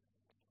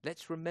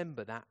 let's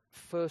remember that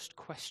first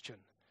question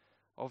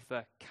of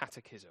the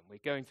Catechism. We're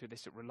going through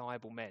this at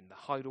Reliable Men, the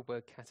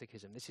Heidelberg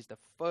Catechism. This is the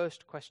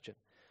first question.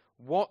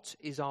 What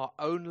is our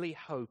only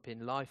hope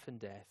in life and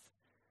death?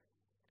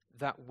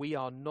 That we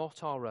are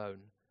not our own,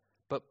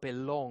 but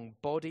belong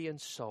body and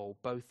soul,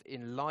 both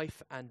in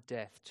life and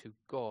death, to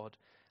God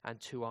and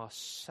to our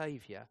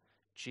Saviour,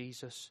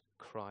 Jesus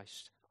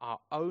Christ. Our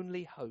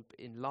only hope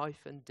in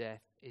life and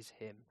death is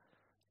him.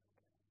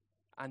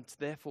 And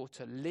therefore,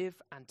 to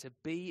live and to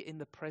be in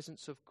the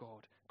presence of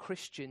God,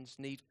 Christians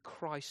need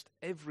Christ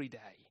every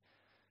day,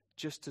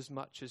 just as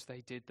much as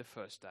they did the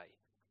first day,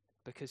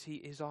 because he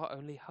is our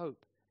only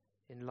hope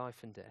in life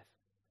and death.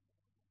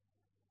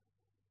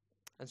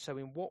 And so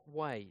in what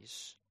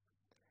ways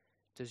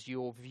does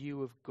your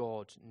view of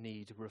God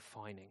need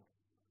refining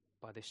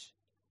by this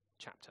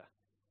chapter?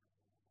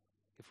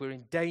 If we're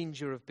in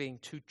danger of being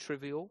too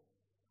trivial,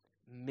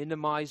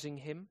 minimizing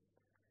him,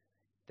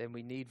 then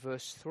we need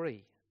verse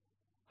 3.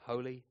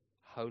 Holy,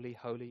 holy,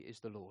 holy is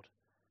the Lord.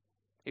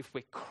 If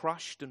we're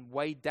crushed and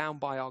weighed down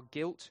by our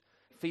guilt,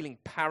 feeling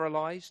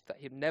paralyzed, that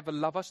he'd never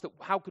love us, that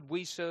how could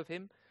we serve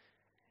him?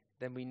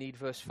 Then we need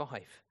verse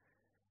 5.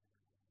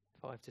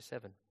 5 to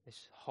 7,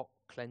 this hot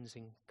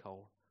cleansing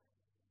coal.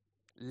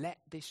 Let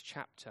this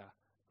chapter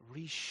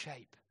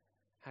reshape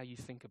how you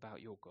think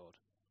about your God.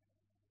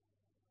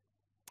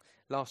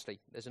 Lastly,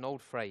 there's an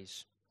old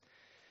phrase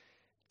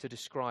to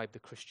describe the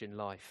Christian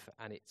life,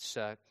 and it's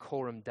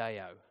coram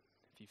Deo,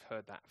 if you've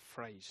heard that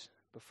phrase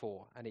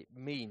before, and it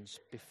means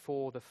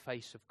before the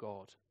face of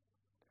God.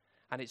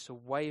 And it's a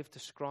way of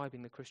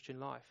describing the Christian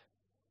life,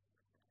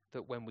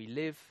 that when we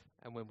live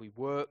and when we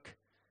work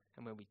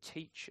and when we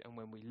teach and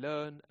when we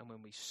learn and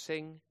when we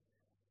sing,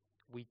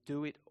 we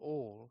do it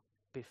all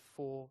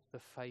before the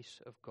face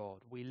of God.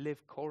 We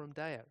live coram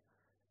Deo,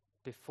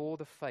 before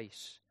the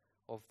face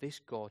of this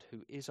God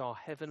who is our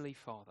Heavenly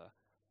Father,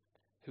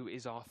 who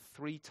is our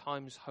 3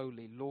 times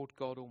holy Lord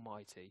God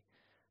Almighty,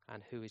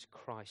 and who is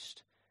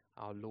Christ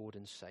our Lord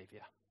and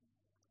Saviour.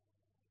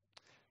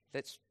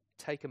 Let's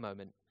take a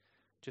moment,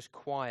 just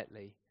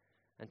quietly,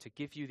 and to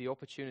give you the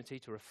opportunity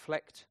to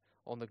reflect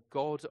on the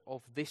God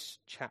of this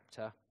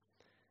chapter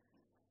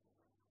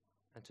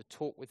and to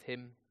talk with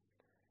him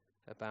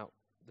about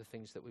the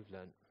things that we've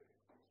learned.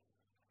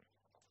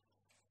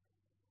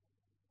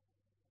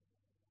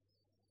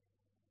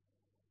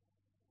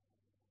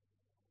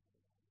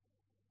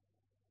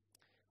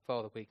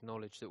 Father, we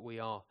acknowledge that we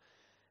are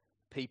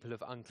people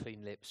of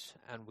unclean lips,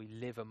 and we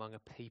live among a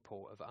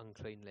people of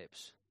unclean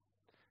lips,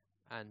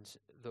 and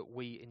that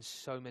we in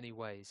so many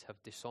ways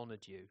have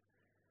dishonoured you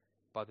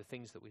by the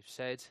things that we've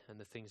said and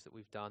the things that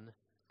we've done,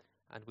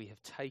 and we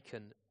have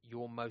taken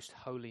your most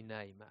holy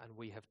name and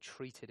we have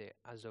treated it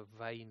as a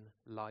vain,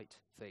 light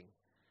thing.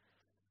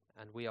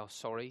 And we are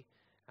sorry,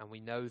 and we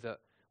know that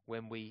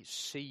when we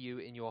see you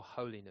in your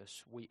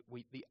holiness,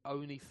 the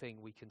only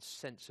thing we can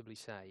sensibly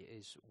say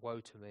is,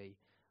 woe to me,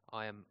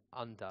 I am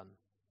undone.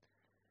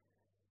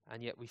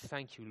 And yet we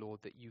thank you,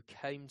 Lord, that you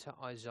came to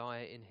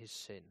Isaiah in his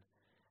sin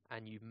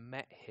and you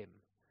met him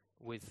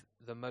with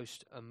the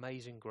most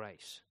amazing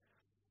grace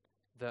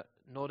that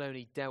not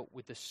only dealt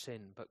with the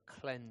sin but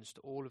cleansed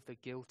all of the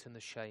guilt and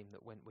the shame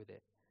that went with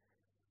it.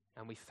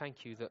 And we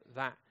thank you that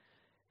that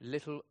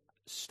little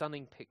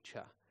stunning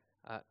picture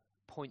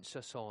points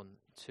us on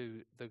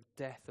to the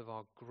death of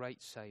our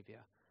great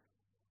Saviour,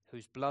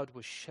 whose blood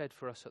was shed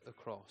for us at the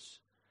cross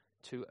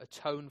to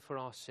atone for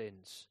our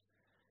sins,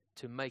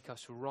 to make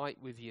us right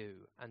with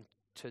you, and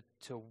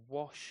to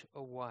wash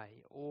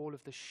away all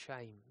of the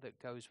shame that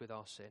goes with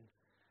our sin.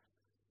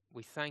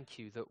 We thank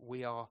you that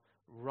we are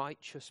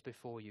righteous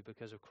before you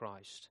because of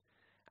Christ,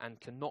 and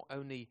can not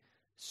only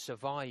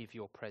survive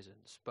your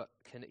presence, but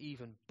can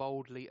even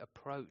boldly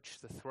approach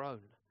the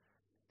throne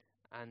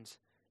and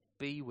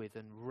be with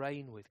and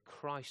reign with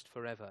Christ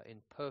forever in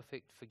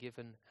perfect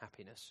forgiven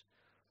happiness.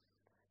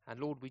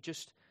 And Lord, we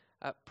just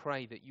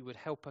pray that you would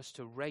help us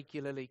to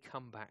regularly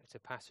come back to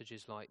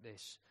passages like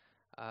this,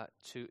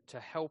 to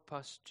help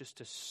us just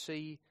to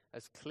see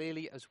as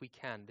clearly as we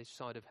can this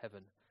side of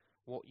heaven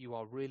what you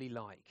are really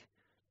like,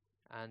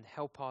 and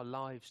help our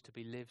lives to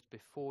be lived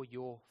before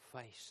your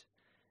face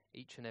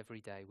each and every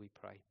day, we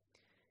pray.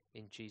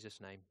 In Jesus'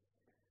 name,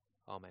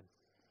 amen.